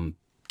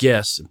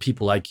 guests,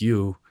 people like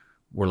you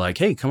were like,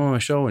 "Hey, come on my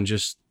show and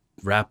just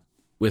rap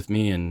with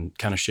me and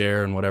kind of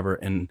share and whatever."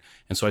 And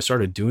so I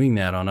started doing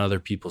that on other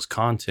people's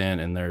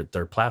content and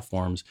their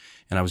platforms.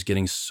 And I was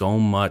getting so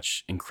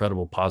much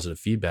incredible positive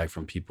feedback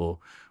from people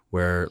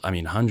where, I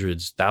mean,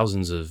 hundreds,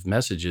 thousands of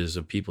messages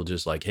of people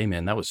just like, "Hey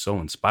man, that was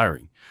so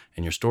inspiring.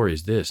 And your story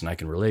is this, and I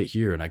can relate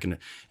here." And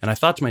I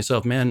thought to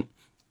myself, man,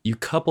 you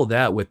couple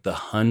that with the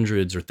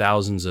hundreds or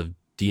thousands of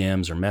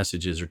DMs or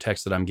messages or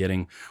texts that I'm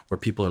getting where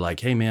people are like,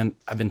 "Hey man,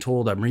 I've been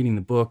told I'm reading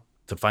the book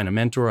to find a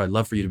mentor. I'd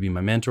love for you to be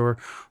my mentor,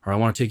 or I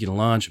want to take you to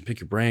lunch and pick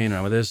your brain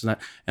or this and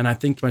that." And I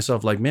think to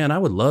myself, like, man, I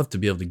would love to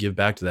be able to give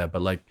back to that.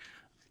 But like,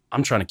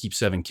 I'm trying to keep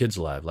 7 kids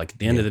alive. Like at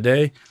the end of the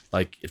day,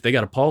 like if they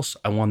got a pulse,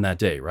 I won that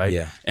day. Right.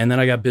 Yeah. And then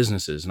I got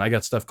businesses and I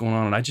got stuff going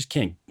on and I just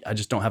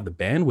don't have the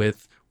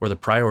bandwidth or the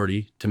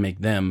priority to make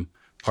them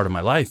part of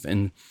my life.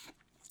 And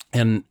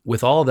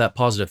with all of that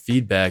positive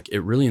feedback, it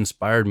really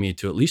inspired me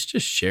to at least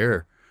just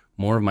share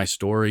more of my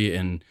story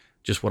and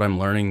just what I'm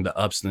learning, the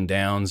ups and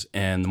downs.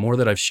 And the more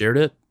that I've shared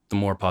it, the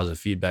more positive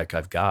feedback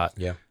I've got.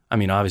 Yeah. I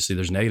mean, obviously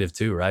there's negative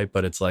too, right?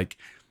 But it's like,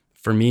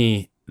 for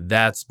me,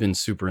 that's been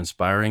super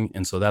inspiring.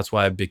 And so that's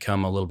why I've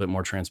become a little bit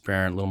more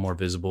transparent, a little more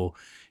visible,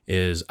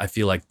 is I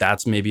feel like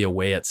that's maybe a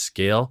way at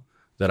scale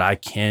that I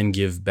can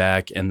give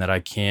back and that I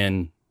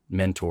can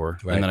mentor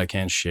and that I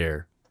can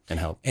share and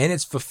help. And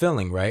it's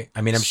fulfilling, right?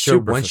 I mean, I'm sure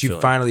once you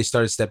finally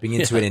started stepping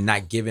into it and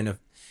not giving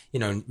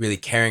really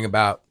caring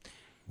about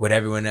what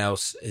everyone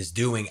else is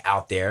doing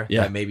out there,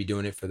 that may be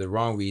doing it for the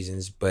wrong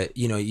reasons, but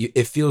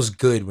it feels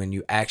good when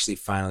you actually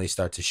finally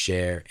start to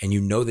share and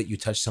that you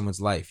touch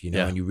someone's life,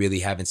 and you really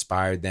have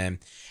inspired them.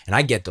 And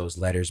I get those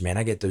letters, man.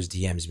 I get those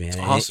DMs, man.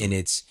 Awesome. And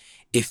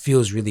it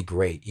feels really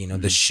great.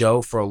 The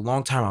show, for a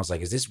long time, I was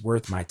like, is this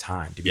worth my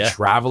time to be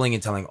traveling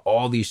and telling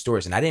all these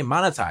stories? And I didn't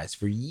monetize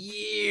for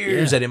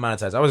years. I didn't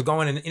monetize. I was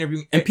going and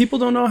interviewing. And people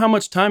don't know how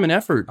much time and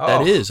effort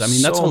that is. I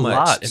mean, that's a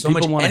lot. And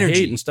people want to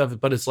hate and stuff,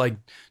 but it's like,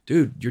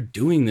 dude, you're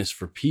doing this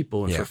for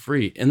people and for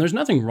free. And there's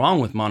nothing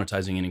wrong with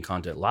monetizing any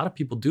content. A lot of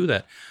people do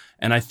that.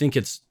 And I think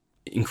it's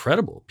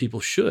incredible. People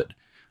should.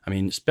 I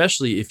mean,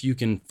 especially if you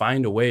can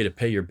find a way to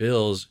pay your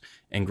bills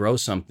and grow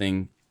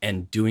something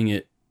and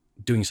doing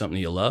something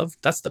you love,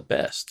 that's the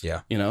best.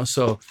 Yeah.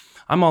 So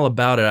I'm all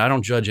about it. I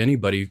don't judge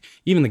anybody,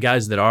 even the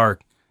guys that are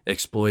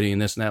exploiting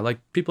this and that. Like,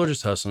 people are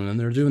just hustling and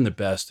they're doing their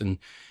best. And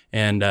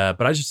And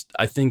but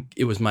I think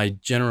it was my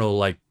general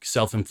like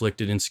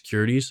self-inflicted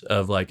insecurities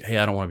of like, hey,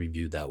 I don't want to be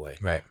viewed that way.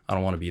 Right. I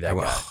don't want to be that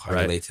guy.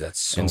 I relate to that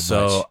so much.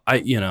 So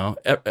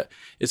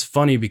it's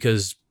funny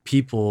because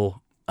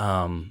people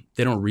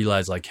they don't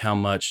realize like how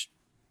much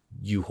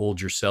you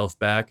hold yourself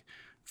back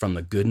from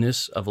the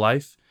goodness of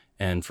life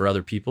and for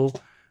other people,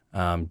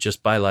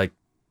 just by like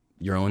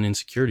your own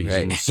insecurities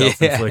and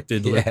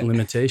self-inflicted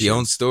limitations. Your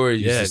own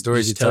stories, the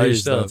stories you tell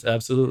yourself.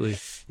 Absolutely.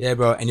 Yeah,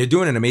 bro. And you're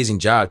doing an amazing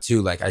job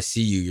too. Like I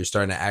see you're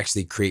starting to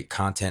actually create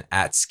content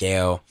at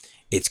scale.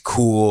 It's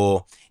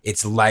cool.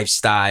 It's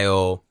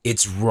lifestyle.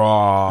 It's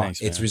raw.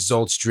 Thanks, it's man.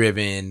 results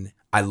driven.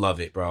 I love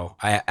it, bro.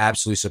 I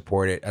absolutely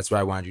support it. That's why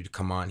I wanted you to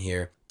come on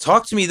here.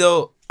 Talk to me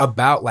though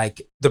about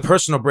like the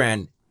personal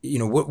brand. You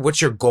know,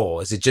 what's your goal?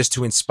 Is it just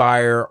to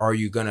inspire? Are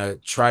you going to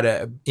try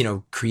to,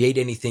 create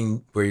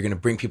anything where you're going to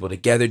bring people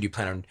together? Do you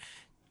plan on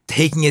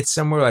taking it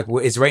somewhere? Like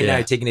is now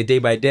you're taking it day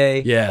by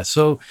day? Yeah.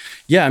 So,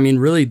 I mean,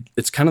 really,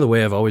 it's kind of the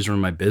way I've always run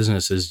my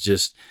business is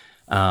just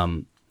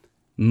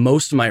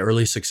most of my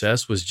early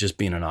success was just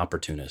being an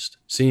opportunist,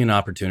 seeing an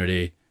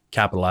opportunity,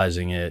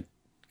 capitalizing it,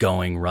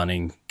 going,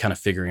 running, kind of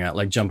figuring out,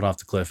 like jumping off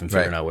the cliff and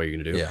figuring out what you're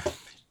going to do. Yeah.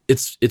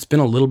 It's been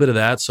a little bit of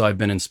that. So I've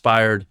been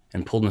inspired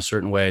and pulled in a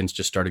certain way and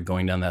just started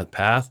going down that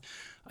path.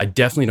 I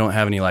definitely don't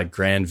have any like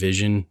grand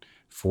vision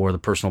for the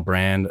personal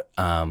brand.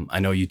 I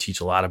know you teach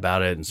a lot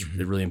about it and it's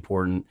really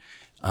important.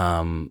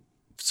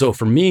 So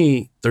for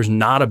me, there's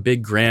not a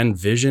big grand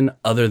vision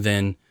other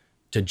than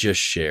to just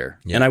share.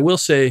 Yeah. And I will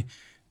say,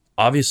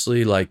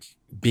 obviously, like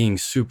being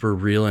super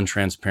real and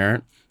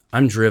transparent,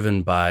 I'm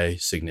driven by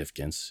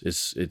significance.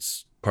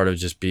 It's part of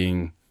just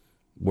being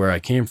where I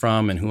came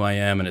from and who I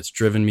am. And it's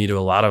driven me to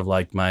a lot of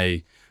like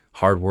my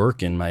hard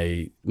work and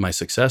my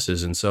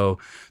successes. And so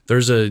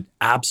there's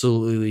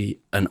absolutely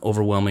an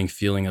overwhelming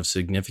feeling of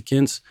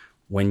significance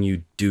when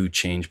you do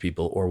change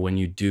people or when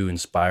you do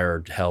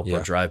inspire, help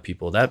or drive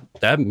people.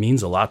 That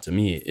means a lot to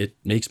me. It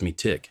makes me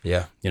tick.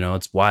 Yeah.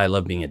 It's why I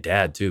love being a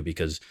dad too,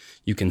 because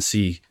you can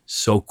see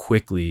so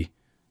quickly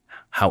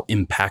how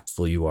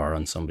impactful you are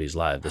on somebody's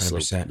life, this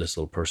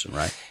little person,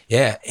 right?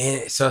 Yeah.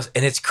 And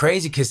it's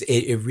crazy because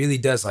it really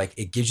does, like,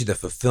 it gives you the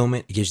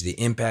fulfillment, it gives you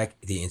the impact,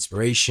 the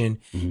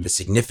inspiration, the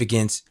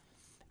significance,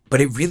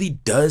 but it really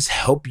does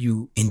help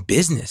you in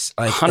business.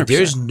 Like 100%.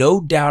 There's no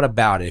doubt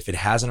about it. If it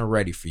hasn't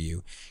already for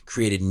you,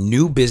 created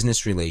new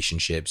business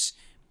relationships,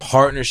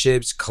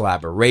 partnerships,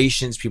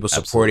 collaborations, people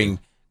supporting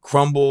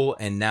Crumble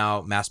and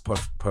now Mass Por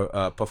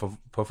favor.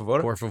 Por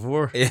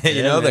favor.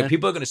 Like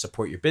people are going to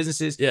support your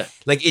businesses. Yeah.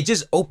 Like it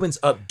just opens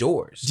up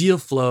doors. Deal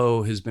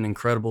flow has been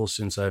incredible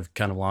since I've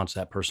kind of launched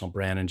that personal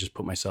brand and just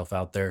put myself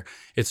out there.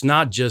 It's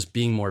not just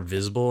being more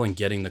visible and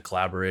getting the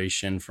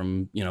collaboration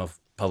from,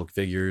 public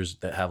figures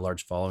that have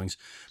large followings,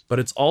 but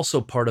it's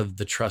also part of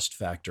the trust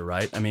factor,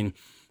 right? I mean,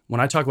 when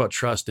I talk about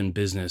trust in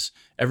business,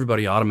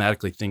 everybody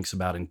automatically thinks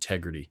about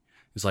integrity.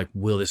 It's like,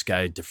 will this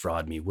guy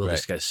defraud me? Will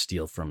this guy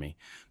steal from me?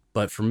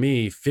 But for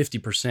me,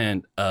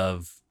 50%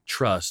 of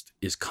trust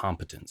is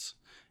competence,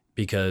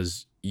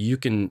 because you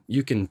can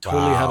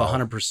totally have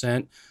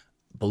 100%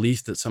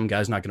 belief that some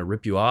guy's not going to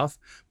rip you off.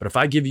 But if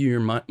I give you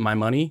my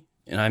money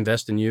and I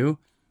invest in you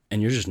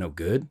and you're just no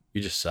good,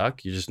 you just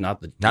suck. You're just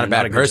not a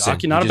bad person.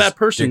 You're not a bad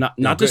person,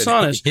 not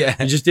dishonest. You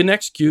just didn't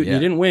execute. You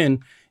didn't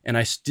win. And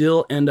I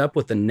still end up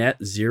with a net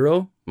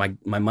zero. My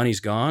money's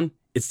gone.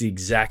 It's the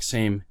exact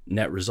same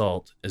net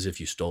result as if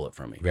you stole it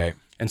from me. Right.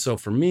 And so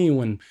for me,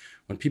 when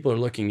people are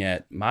looking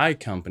at my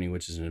company,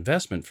 which is an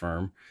investment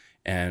firm,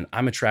 and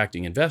I'm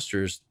attracting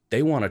investors,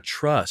 they want to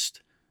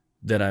trust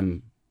that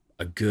I'm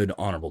a good,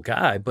 honorable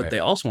guy, but they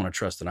also want to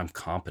trust that I'm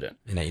competent.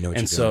 And that you know what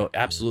and you're so doing.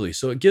 absolutely.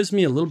 So it gives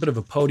me a little bit of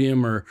a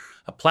podium or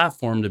a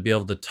platform to be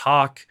able to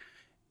talk.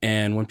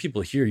 And when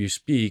people hear you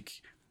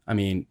speak, I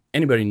mean,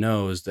 anybody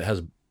knows that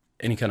has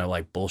any kind of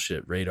like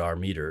bullshit radar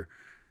meter.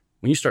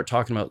 When you start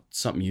talking about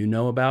something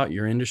about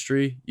your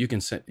industry, you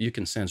can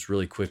sense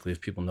really quickly if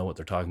people know what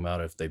they're talking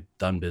about, if they've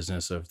done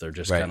business, or if they're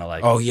just kind of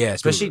like, oh yeah,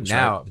 especially gurus,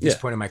 now right? at this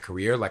point in my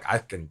career, like I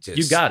can just,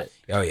 you got it.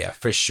 Oh yeah,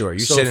 for sure. You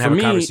so sit and have me,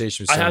 a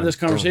conversation with someone. I have this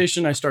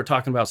conversation. I start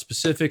talking about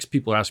specifics.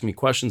 People are asking me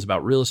questions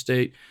about real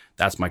estate.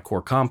 That's my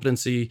core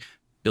competency,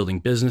 building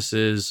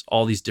businesses,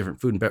 all these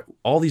different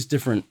all these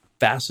different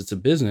facets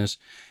of business.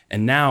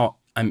 And now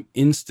I'm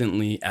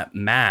instantly at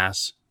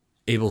mass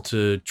able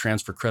to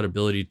transfer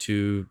credibility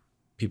to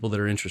people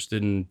that are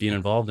interested in being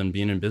involved and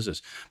being in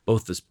business,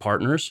 both as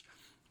partners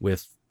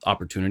with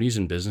opportunities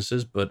in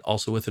businesses, but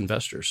also with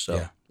investors.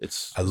 So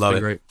I love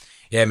it. Great.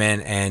 Yeah, man.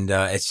 And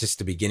it's just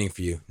the beginning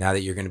for you. Now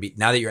that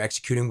you're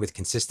executing with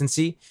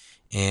consistency,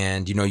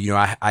 and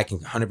I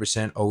can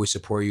 100% always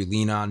support you.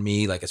 Lean on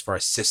me, like as far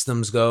as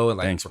systems go, and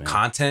like Thanks, for man.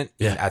 content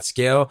at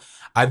scale.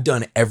 I've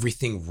done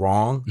everything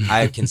wrong.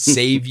 I can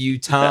save you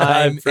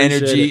time,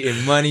 energy,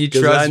 and money.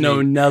 Trust me. I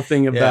know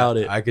nothing about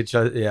it. I could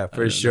trust. Yeah,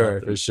 for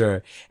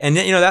sure. And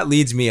then that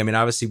leads me. I mean,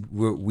 obviously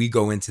we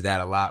go into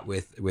that a lot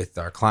with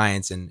our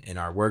clients and in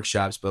our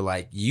workshops, but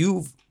like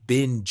you've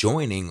been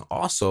joining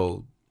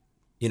also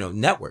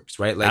networks,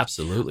 right? Like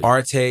Absolutely.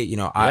 Arte,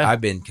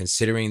 I've been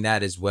considering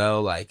that as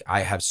well. Like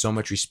I have so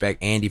much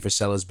respect. Andy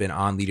Frisella's been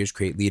on Leaders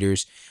Create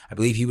Leaders. I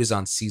believe he was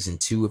on season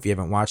 2. If you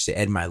haven't watched it,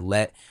 Ed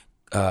Milet,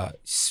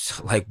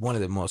 like one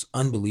of the most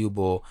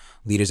unbelievable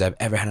leaders I've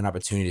ever had an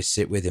opportunity to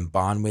sit with and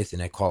bond with,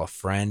 and I call a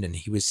friend. And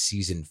he was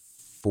season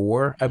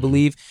 4, I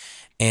believe.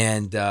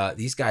 And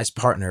these guys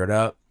partnered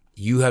up.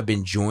 You have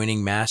been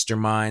joining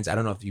masterminds. I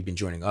don't know if you've been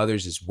joining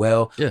others as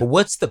well. Yeah. But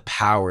what's the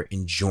power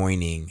in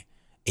joining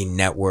a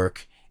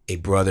network, a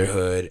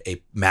brotherhood,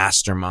 a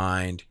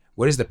mastermind?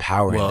 What is the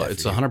power in that? Well,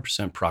 it's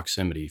 100%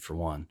 proximity for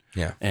one.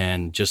 Yeah.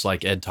 And just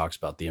like Ed talks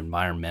about the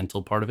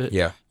environmental part of it,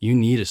 yeah, you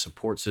need a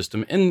support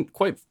system. And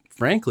quite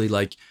frankly,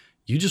 like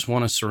you just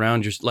want to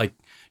surround yourself. Like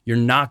you're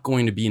not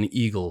going to be an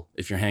eagle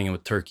if you're hanging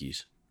with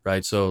turkeys,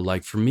 right? So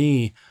like for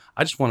me,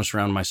 I just want to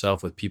surround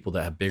myself with people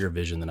that have bigger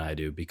vision than I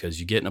do,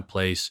 because you get in a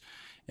place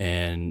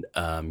and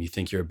you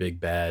think you're a big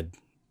bad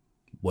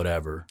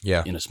whatever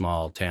in a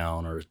small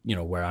town or,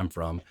 where I'm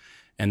from.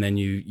 And then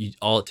you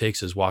all it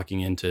takes is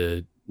walking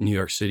into New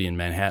York City and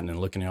Manhattan and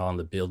looking at all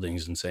the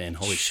buildings and saying,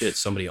 holy shit,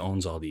 somebody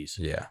owns all these.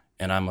 Yeah.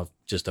 And I'm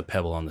just a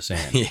pebble on the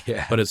sand.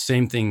 Yeah. But the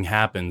same thing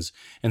happens.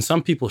 And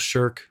some people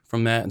shirk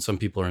from that and some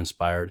people are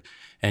inspired.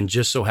 And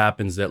just so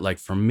happens that like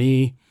for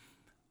me,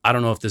 I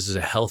don't know if this is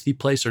a healthy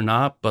place or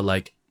not, but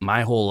like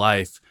my whole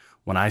life,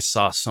 when I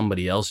saw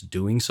somebody else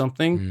doing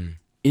something,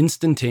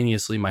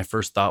 instantaneously, my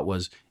first thought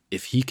was,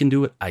 if he can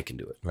do it, I can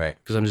do it. Right.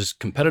 Because I'm just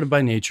competitive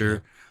by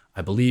nature.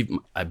 I believe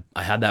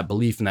I had that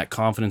belief and that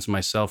confidence in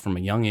myself from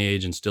a young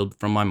age, instilled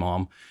from my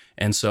mom.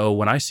 And so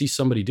when I see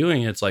somebody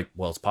doing it, it's like,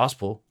 well, it's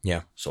possible.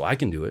 Yeah. So I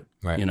can do it.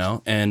 Right.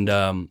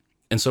 And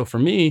so for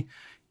me,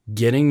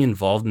 getting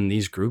involved in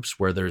these groups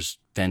where there's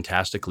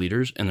fantastic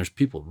leaders and there's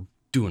people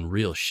doing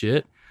real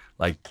shit,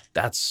 like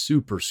that's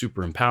super,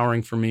 super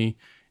empowering for me.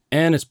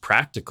 And it's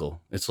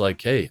practical. It's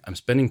like, hey, I'm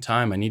spending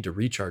time. I need to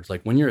recharge.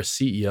 Like when you're a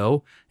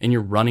CEO and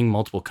you're running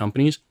multiple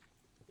companies,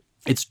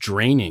 it's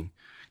draining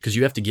because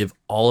you have to give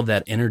all of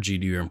that energy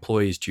to your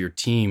employees, to your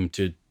team,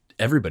 to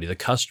everybody, the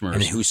customers.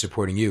 And who's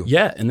supporting you?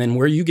 Yeah. And then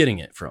where are you getting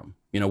it from?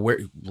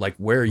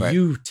 Where are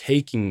you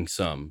taking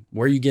some?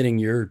 Where are you getting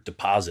your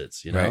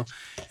deposits? Right.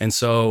 And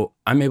so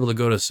I'm able to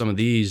go to some of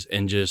these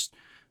and just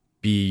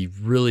be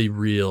really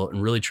real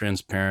and really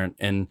transparent.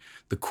 And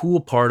the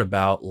cool part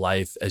about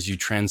life as you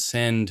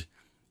transcend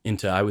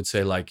into, I would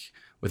say, like,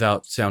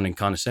 without sounding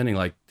condescending,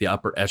 like the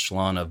upper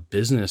echelon of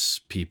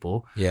business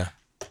people. Yeah.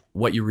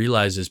 What you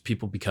realize is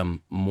people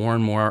become more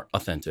and more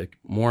authentic,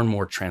 more and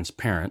more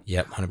transparent.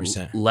 Yep,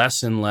 100%.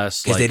 Less and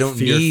less because like they don't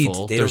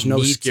fearful. There's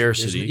no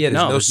scarcity. There's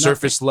no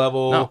surface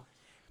level. No.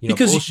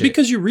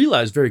 Because you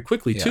realize very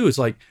quickly too. It's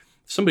like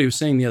somebody was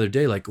saying the other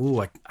day, like, "Oh,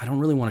 I don't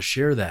really want to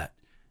share that."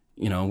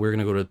 We're going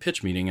to go to the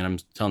pitch meeting and I'm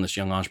telling this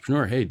young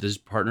entrepreneur, "Hey, these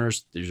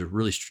partners, these are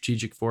really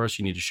strategic for us.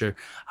 You need to share."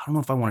 I don't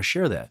know if I want to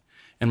share that.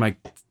 And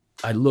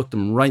I looked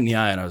him right in the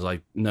eye and I was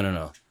like,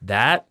 no.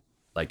 That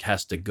like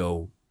has to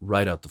go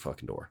right out the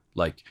fucking door.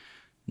 Like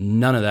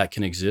none of that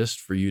can exist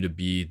for you to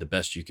be the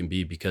best you can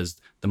be, because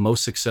the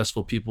most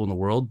successful people in the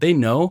world, they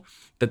know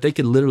that they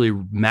could literally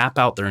map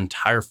out their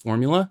entire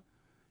formula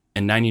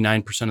and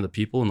 99% of the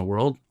people in the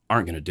world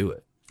aren't going to do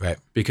it. Right.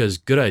 Because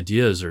good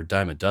ideas are a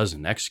dime a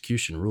dozen.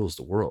 Execution rules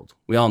the world.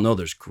 We all know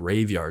there's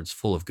graveyards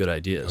full of good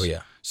ideas. Oh,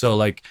 yeah. So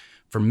like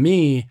for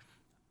me,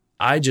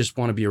 I just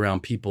want to be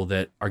around people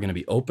that are going to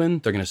be open.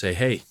 They're going to say,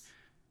 hey,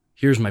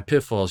 here's my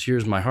pitfalls.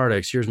 Here's my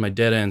heartaches. Here's my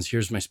dead ends.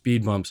 Here's my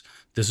speed bumps.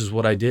 This is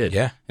what I did.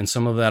 Yeah. And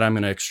some of that I'm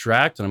going to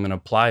extract and I'm going to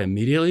apply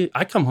immediately.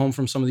 I come home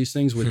from some of these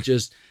things with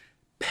just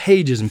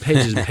pages and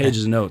pages and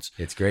pages of notes.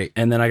 It's great.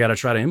 And then I got to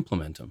try to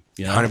implement them.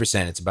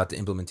 100%. It's about the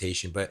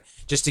implementation. But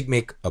just to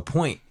make a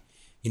point,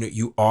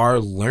 you are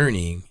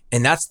learning,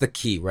 and that's the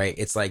key, right?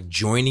 It's like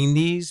joining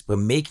these, but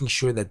making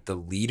sure that the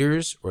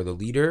leaders or the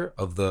leader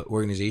of the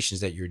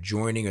organizations that you're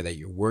joining or that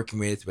you're working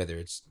with, whether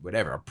it's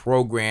whatever, a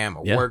program,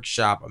 a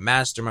workshop, a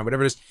mastermind,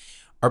 whatever it is,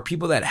 are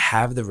people that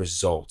have the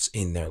results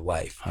in their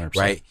life, 100%.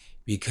 right?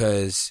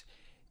 Because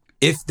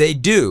if they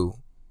do,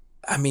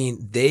 I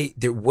mean,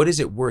 what is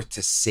it worth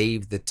to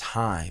save the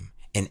time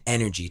and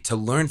energy to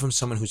learn from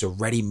someone who's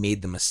already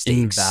made the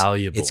mistakes?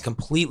 Invaluable. It's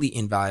completely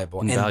invaluable.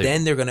 And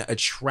then they're going to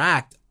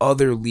attract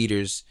other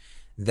leaders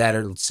that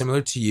are similar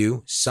to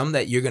you, some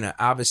that you're going to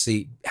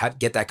obviously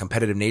get that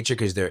competitive nature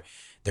because they're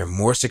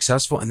more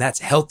successful, and that's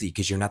healthy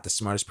because you're not the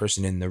smartest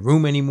person in the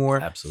room anymore.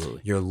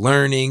 Absolutely. You're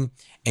learning,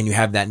 and you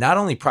have that not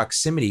only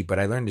proximity, but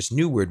I learned this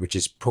new word, which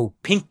is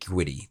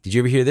propinquity. Did you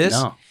ever hear this?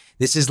 No.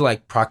 This is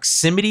like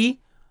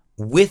proximity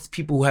with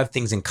people who have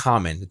things in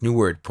common. The new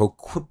word,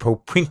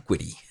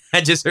 propinquity. I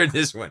just heard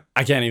this one.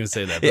 I can't even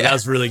say that, but that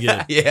was really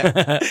good.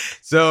 Yeah.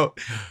 So,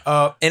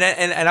 and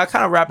I'll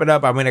kind of wrap it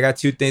up. I mean, I got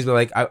two things, but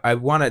like, I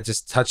want to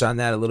just touch on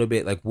that a little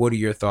bit. Like, what are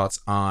your thoughts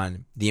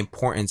on the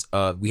importance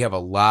of, we have a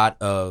lot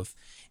of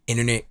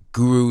internet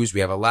gurus.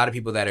 We have a lot of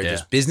people that are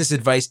just business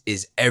advice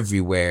is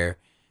everywhere.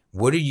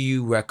 What do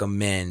you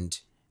recommend?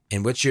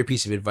 And what's your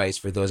piece of advice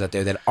for those out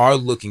there that are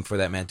looking for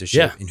that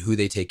mentorship and who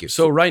they take it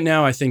So right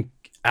now, I think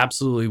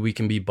absolutely we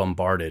can be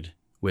bombarded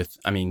with,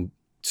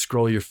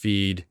 scroll your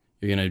feed,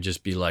 you're going to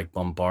just be like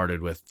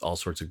bombarded with all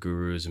sorts of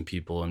gurus and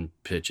people and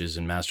pitches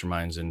and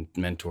masterminds and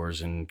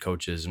mentors and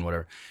coaches and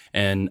whatever.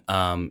 And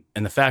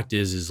the fact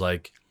is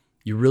like,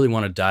 you really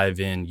want to dive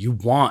in. You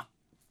want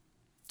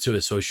to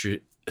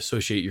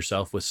associate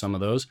yourself with some of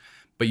those,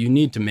 but you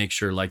need to make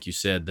sure, like you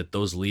said, that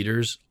those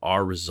leaders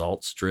are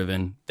results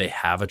driven. They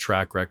have a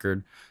track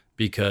record,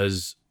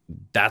 because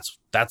that's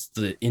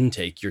the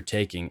intake you're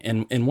taking.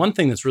 And one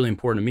thing that's really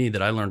important to me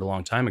that I learned a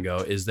long time ago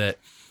is that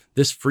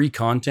this free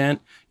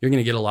content, you're going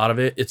to get a lot of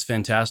it. It's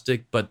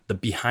fantastic, but the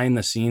behind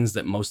the scenes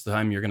that most of the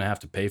time you're going to have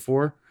to pay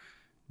for,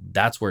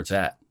 that's where it's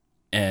at.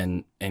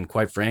 And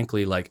quite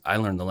frankly, like, I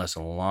learned the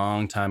lesson a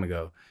long time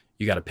ago.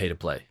 You got to pay to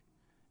play.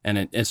 And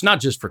it's not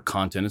just for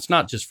content. It's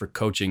not just for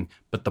coaching,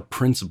 but the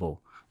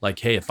principle. Like,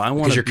 hey, if I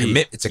want to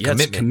be, it's a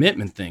commitment. It's a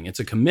commitment thing. It's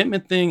a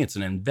commitment thing. It's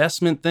an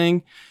investment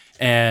thing.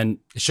 And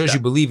it shows you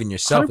believe in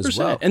yourself 100%. As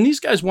well. And these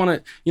guys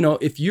want to,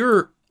 if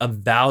you're a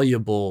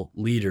valuable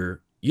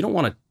leader, you don't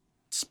want to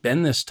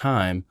spend this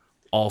time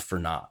all for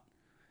naught.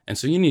 And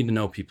so you need to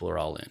know people are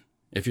all in.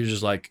 If you're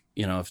just like,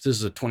 if this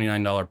is a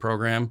 $29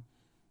 program,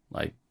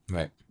 like,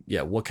 right.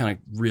 Yeah, what kind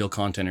of real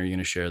content are you going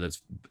to share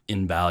that's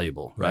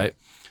invaluable, right?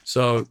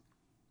 So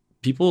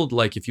people,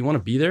 like, if you want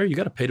to be there, you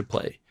got to pay to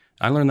play.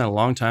 I learned that a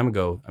long time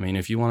ago. I mean,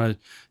 if you want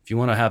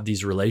to have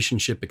these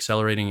relationship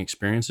accelerating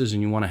experiences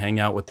and you want to hang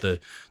out with the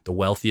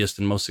wealthiest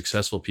and most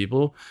successful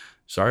people,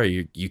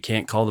 sorry, you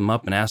can't call them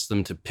up and ask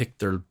them to pick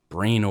their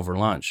brain over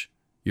lunch.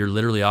 You're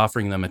literally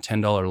offering them a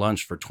 $10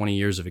 lunch for 20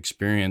 years of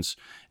experience.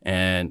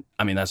 And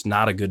I mean, that's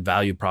not a good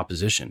value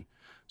proposition.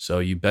 So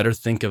you better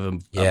think of a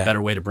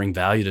better way to bring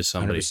value to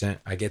somebody. 100%.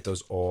 I get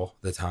those all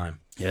the time.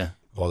 Yeah.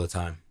 All the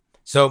time.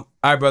 So, all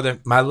right, brother,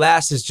 my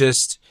last is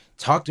just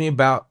talk to me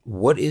about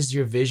what is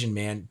your vision,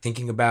 man?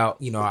 Thinking about,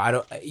 I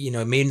don't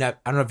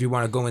know if you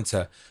want to go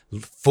into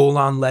full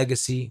on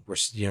legacy where,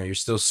 you're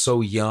still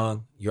so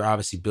young. You're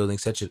obviously building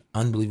such an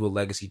unbelievable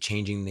legacy,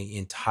 changing the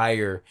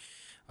entire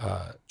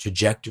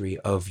trajectory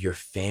of your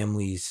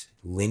family's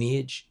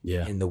lineage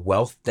and the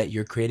wealth that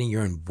you're creating.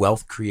 You're in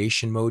wealth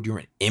creation mode. You're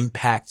in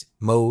impact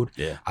mode.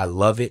 Yeah. I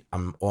love it.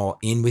 I'm all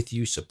in with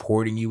you,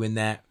 supporting you in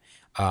that.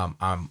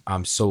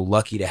 I'm so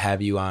lucky to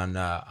have you on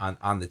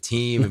the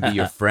team and be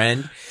your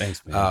friend.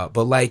 Thanks, man.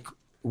 But like,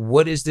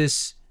 what does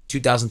this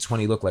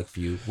 2020 look like for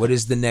you? What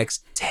is the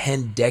next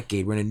 10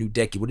 decade? We're in a new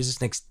decade. What does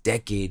this next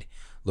decade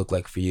look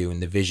like for you in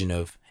the vision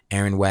of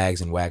Aaron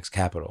Wags and Wags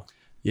Capital?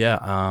 Yeah.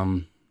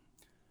 I'm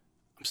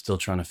still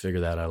trying to figure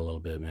that out a little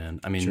bit, man.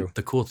 I mean,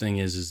 The cool thing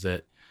is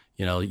that,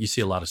 you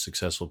see a lot of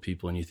successful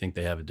people and you think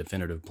they have a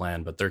definitive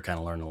plan, but they're kind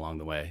of learning along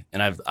the way.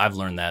 And I've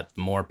learned that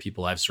the more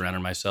people I've surrounded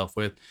myself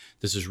with,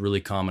 this is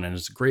really common. And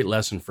it's a great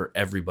lesson for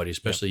everybody,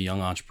 especially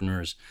young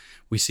entrepreneurs.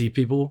 We see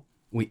people,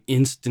 we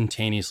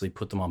instantaneously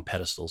put them on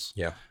pedestals.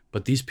 Yeah.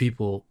 But these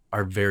people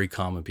are very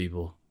common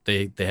people.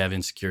 They have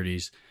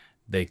insecurities.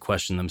 They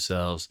question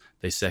themselves.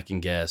 They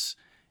second guess.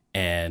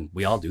 And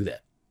we all do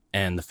that.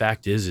 And the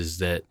fact is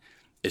that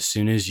as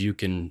soon as you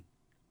can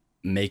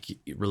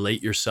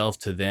relate yourself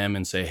to them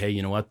and say, hey,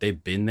 you know what?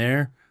 They've been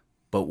there,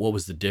 but what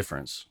was the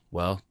difference?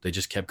 Well, they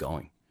just kept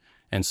going.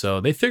 And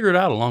so they figured it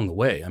out along the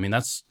way. I mean,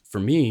 that's, for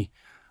me,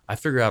 I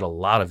figured out a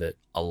lot of it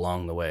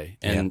along the way.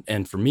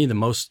 And for me,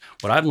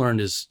 what I've learned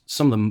is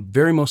some of the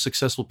very most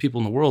successful people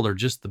in the world are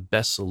just the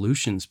best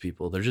solutions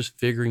people. They're just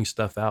figuring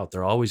stuff out.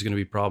 There are always going to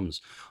be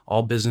problems.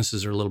 All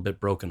businesses are a little bit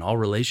broken. All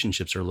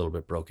relationships are a little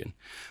bit broken,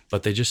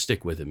 but they just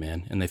stick with it,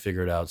 man. And they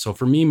figure it out. So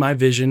for me, my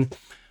vision,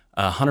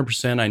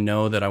 100%, I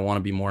know that I want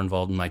to be more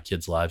involved in my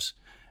kids' lives.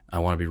 I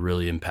want to be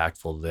really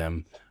impactful to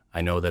them.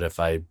 I know that if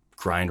I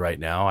grind right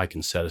now, I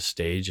can set a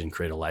stage and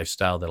create a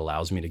lifestyle that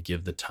allows me to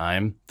give the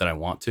time that I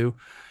want to.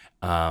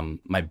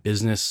 My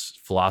business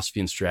philosophy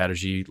and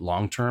strategy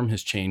long-term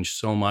has changed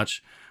so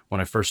much.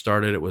 When I first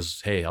started, it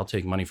was, hey, I'll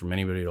take money from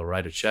anybody who'll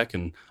write a check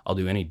and I'll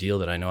do any deal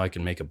that I know I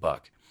can make a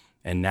buck.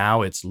 And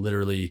now it's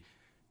literally,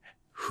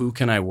 who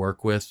can I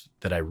work with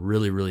that I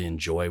really, really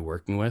enjoy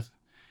working with?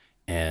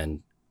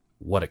 And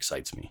what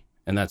excites me.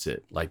 And that's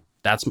it. Like,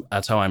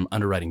 that's how I'm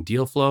underwriting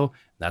deal flow.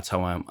 That's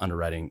how I'm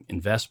underwriting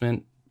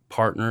investment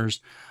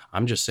partners.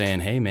 I'm just saying,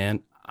 hey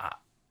man,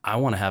 I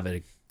want to have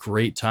a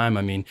great time.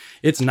 I mean,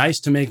 it's nice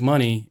to make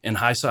money and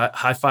high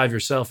five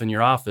yourself in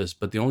your office,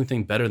 but the only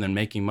thing better than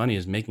making money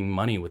is making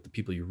money with the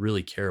people you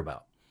really care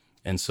about.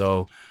 And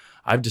so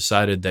I've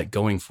decided that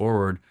going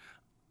forward,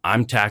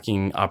 I'm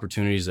tacking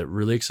opportunities that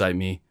really excite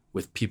me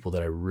with people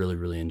that I really,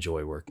 really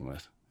enjoy working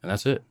with. And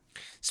that's it.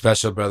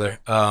 Special, brother.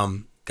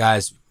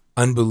 Guys,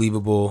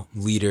 unbelievable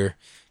leader.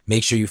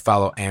 Make sure you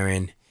follow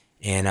Aaron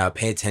and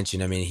pay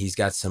attention. I mean, he's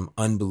got some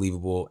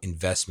unbelievable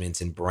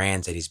investments and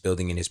brands that he's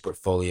building in his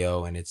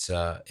portfolio, and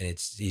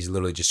he's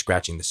literally just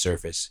scratching the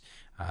surface.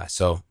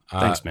 So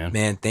thanks, man.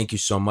 Man, thank you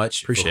so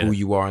much for who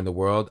you are in the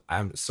world.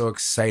 I'm so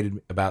excited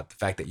about the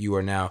fact that you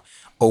are now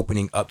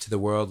opening up to the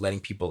world, letting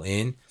people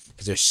in,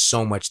 because there's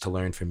so much to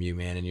learn from you,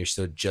 man, and you're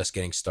still just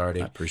getting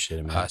started. I appreciate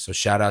it, man. So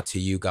shout out to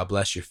you. God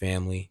bless your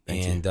family.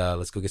 Thank you.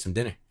 Let's go get some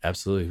dinner.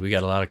 Absolutely. We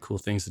got a lot of cool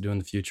things to do in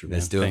the future, man.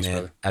 Let's do Thanks, it, man.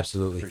 brother.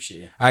 Absolutely.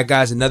 Appreciate it. All right,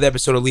 guys, another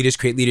episode of Leaders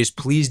Create Leaders.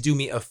 Please do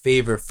me a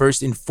favor.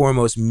 First and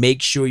foremost,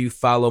 make sure you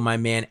follow my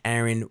man,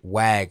 Aaron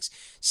Wags.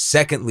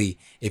 Secondly,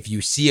 if you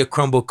see a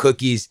Crumble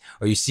Cookies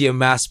or you see a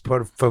Mas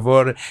Por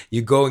Favor,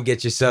 you go and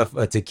get yourself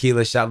a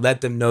tequila shot.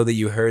 Let them know that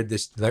you heard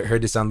this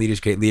on Leaders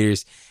Create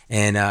Leaders,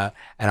 and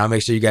I'll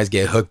make sure you guys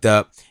get hooked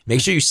up.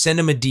 Make sure you send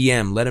them a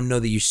DM. Let them know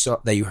that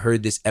you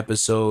heard this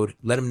episode.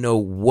 Let them know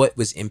what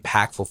was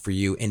impactful for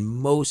you, and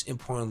most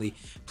importantly,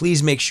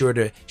 please make sure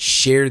to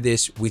share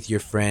this with your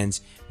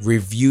friends.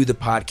 Review the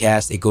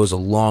podcast. It goes a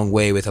long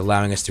way with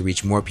allowing us to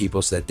reach more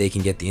people so that they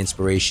can get the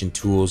inspiration,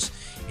 tools,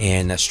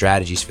 and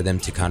strategies for them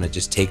to kind of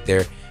just take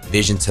their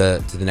vision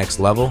to the next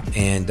level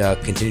and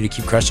continue to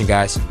keep crushing,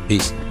 guys.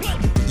 Peace.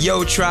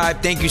 Yo,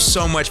 tribe, thank you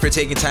so much for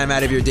taking time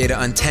out of your day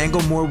to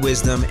untangle more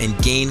wisdom and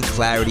gain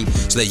clarity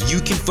so that you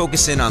can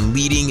focus in on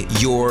leading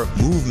your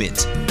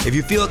movement. If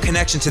you feel a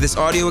connection to this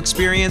audio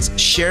experience,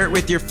 share it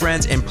with your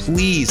friends and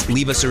please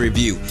leave us a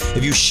review.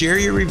 If you share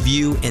your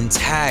review and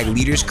tag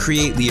Leaders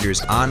Create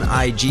Leaders on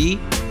IG,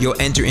 you'll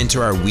enter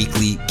into our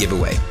weekly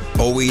giveaway.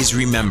 Always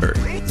remember,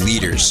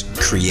 leaders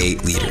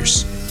create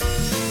leaders.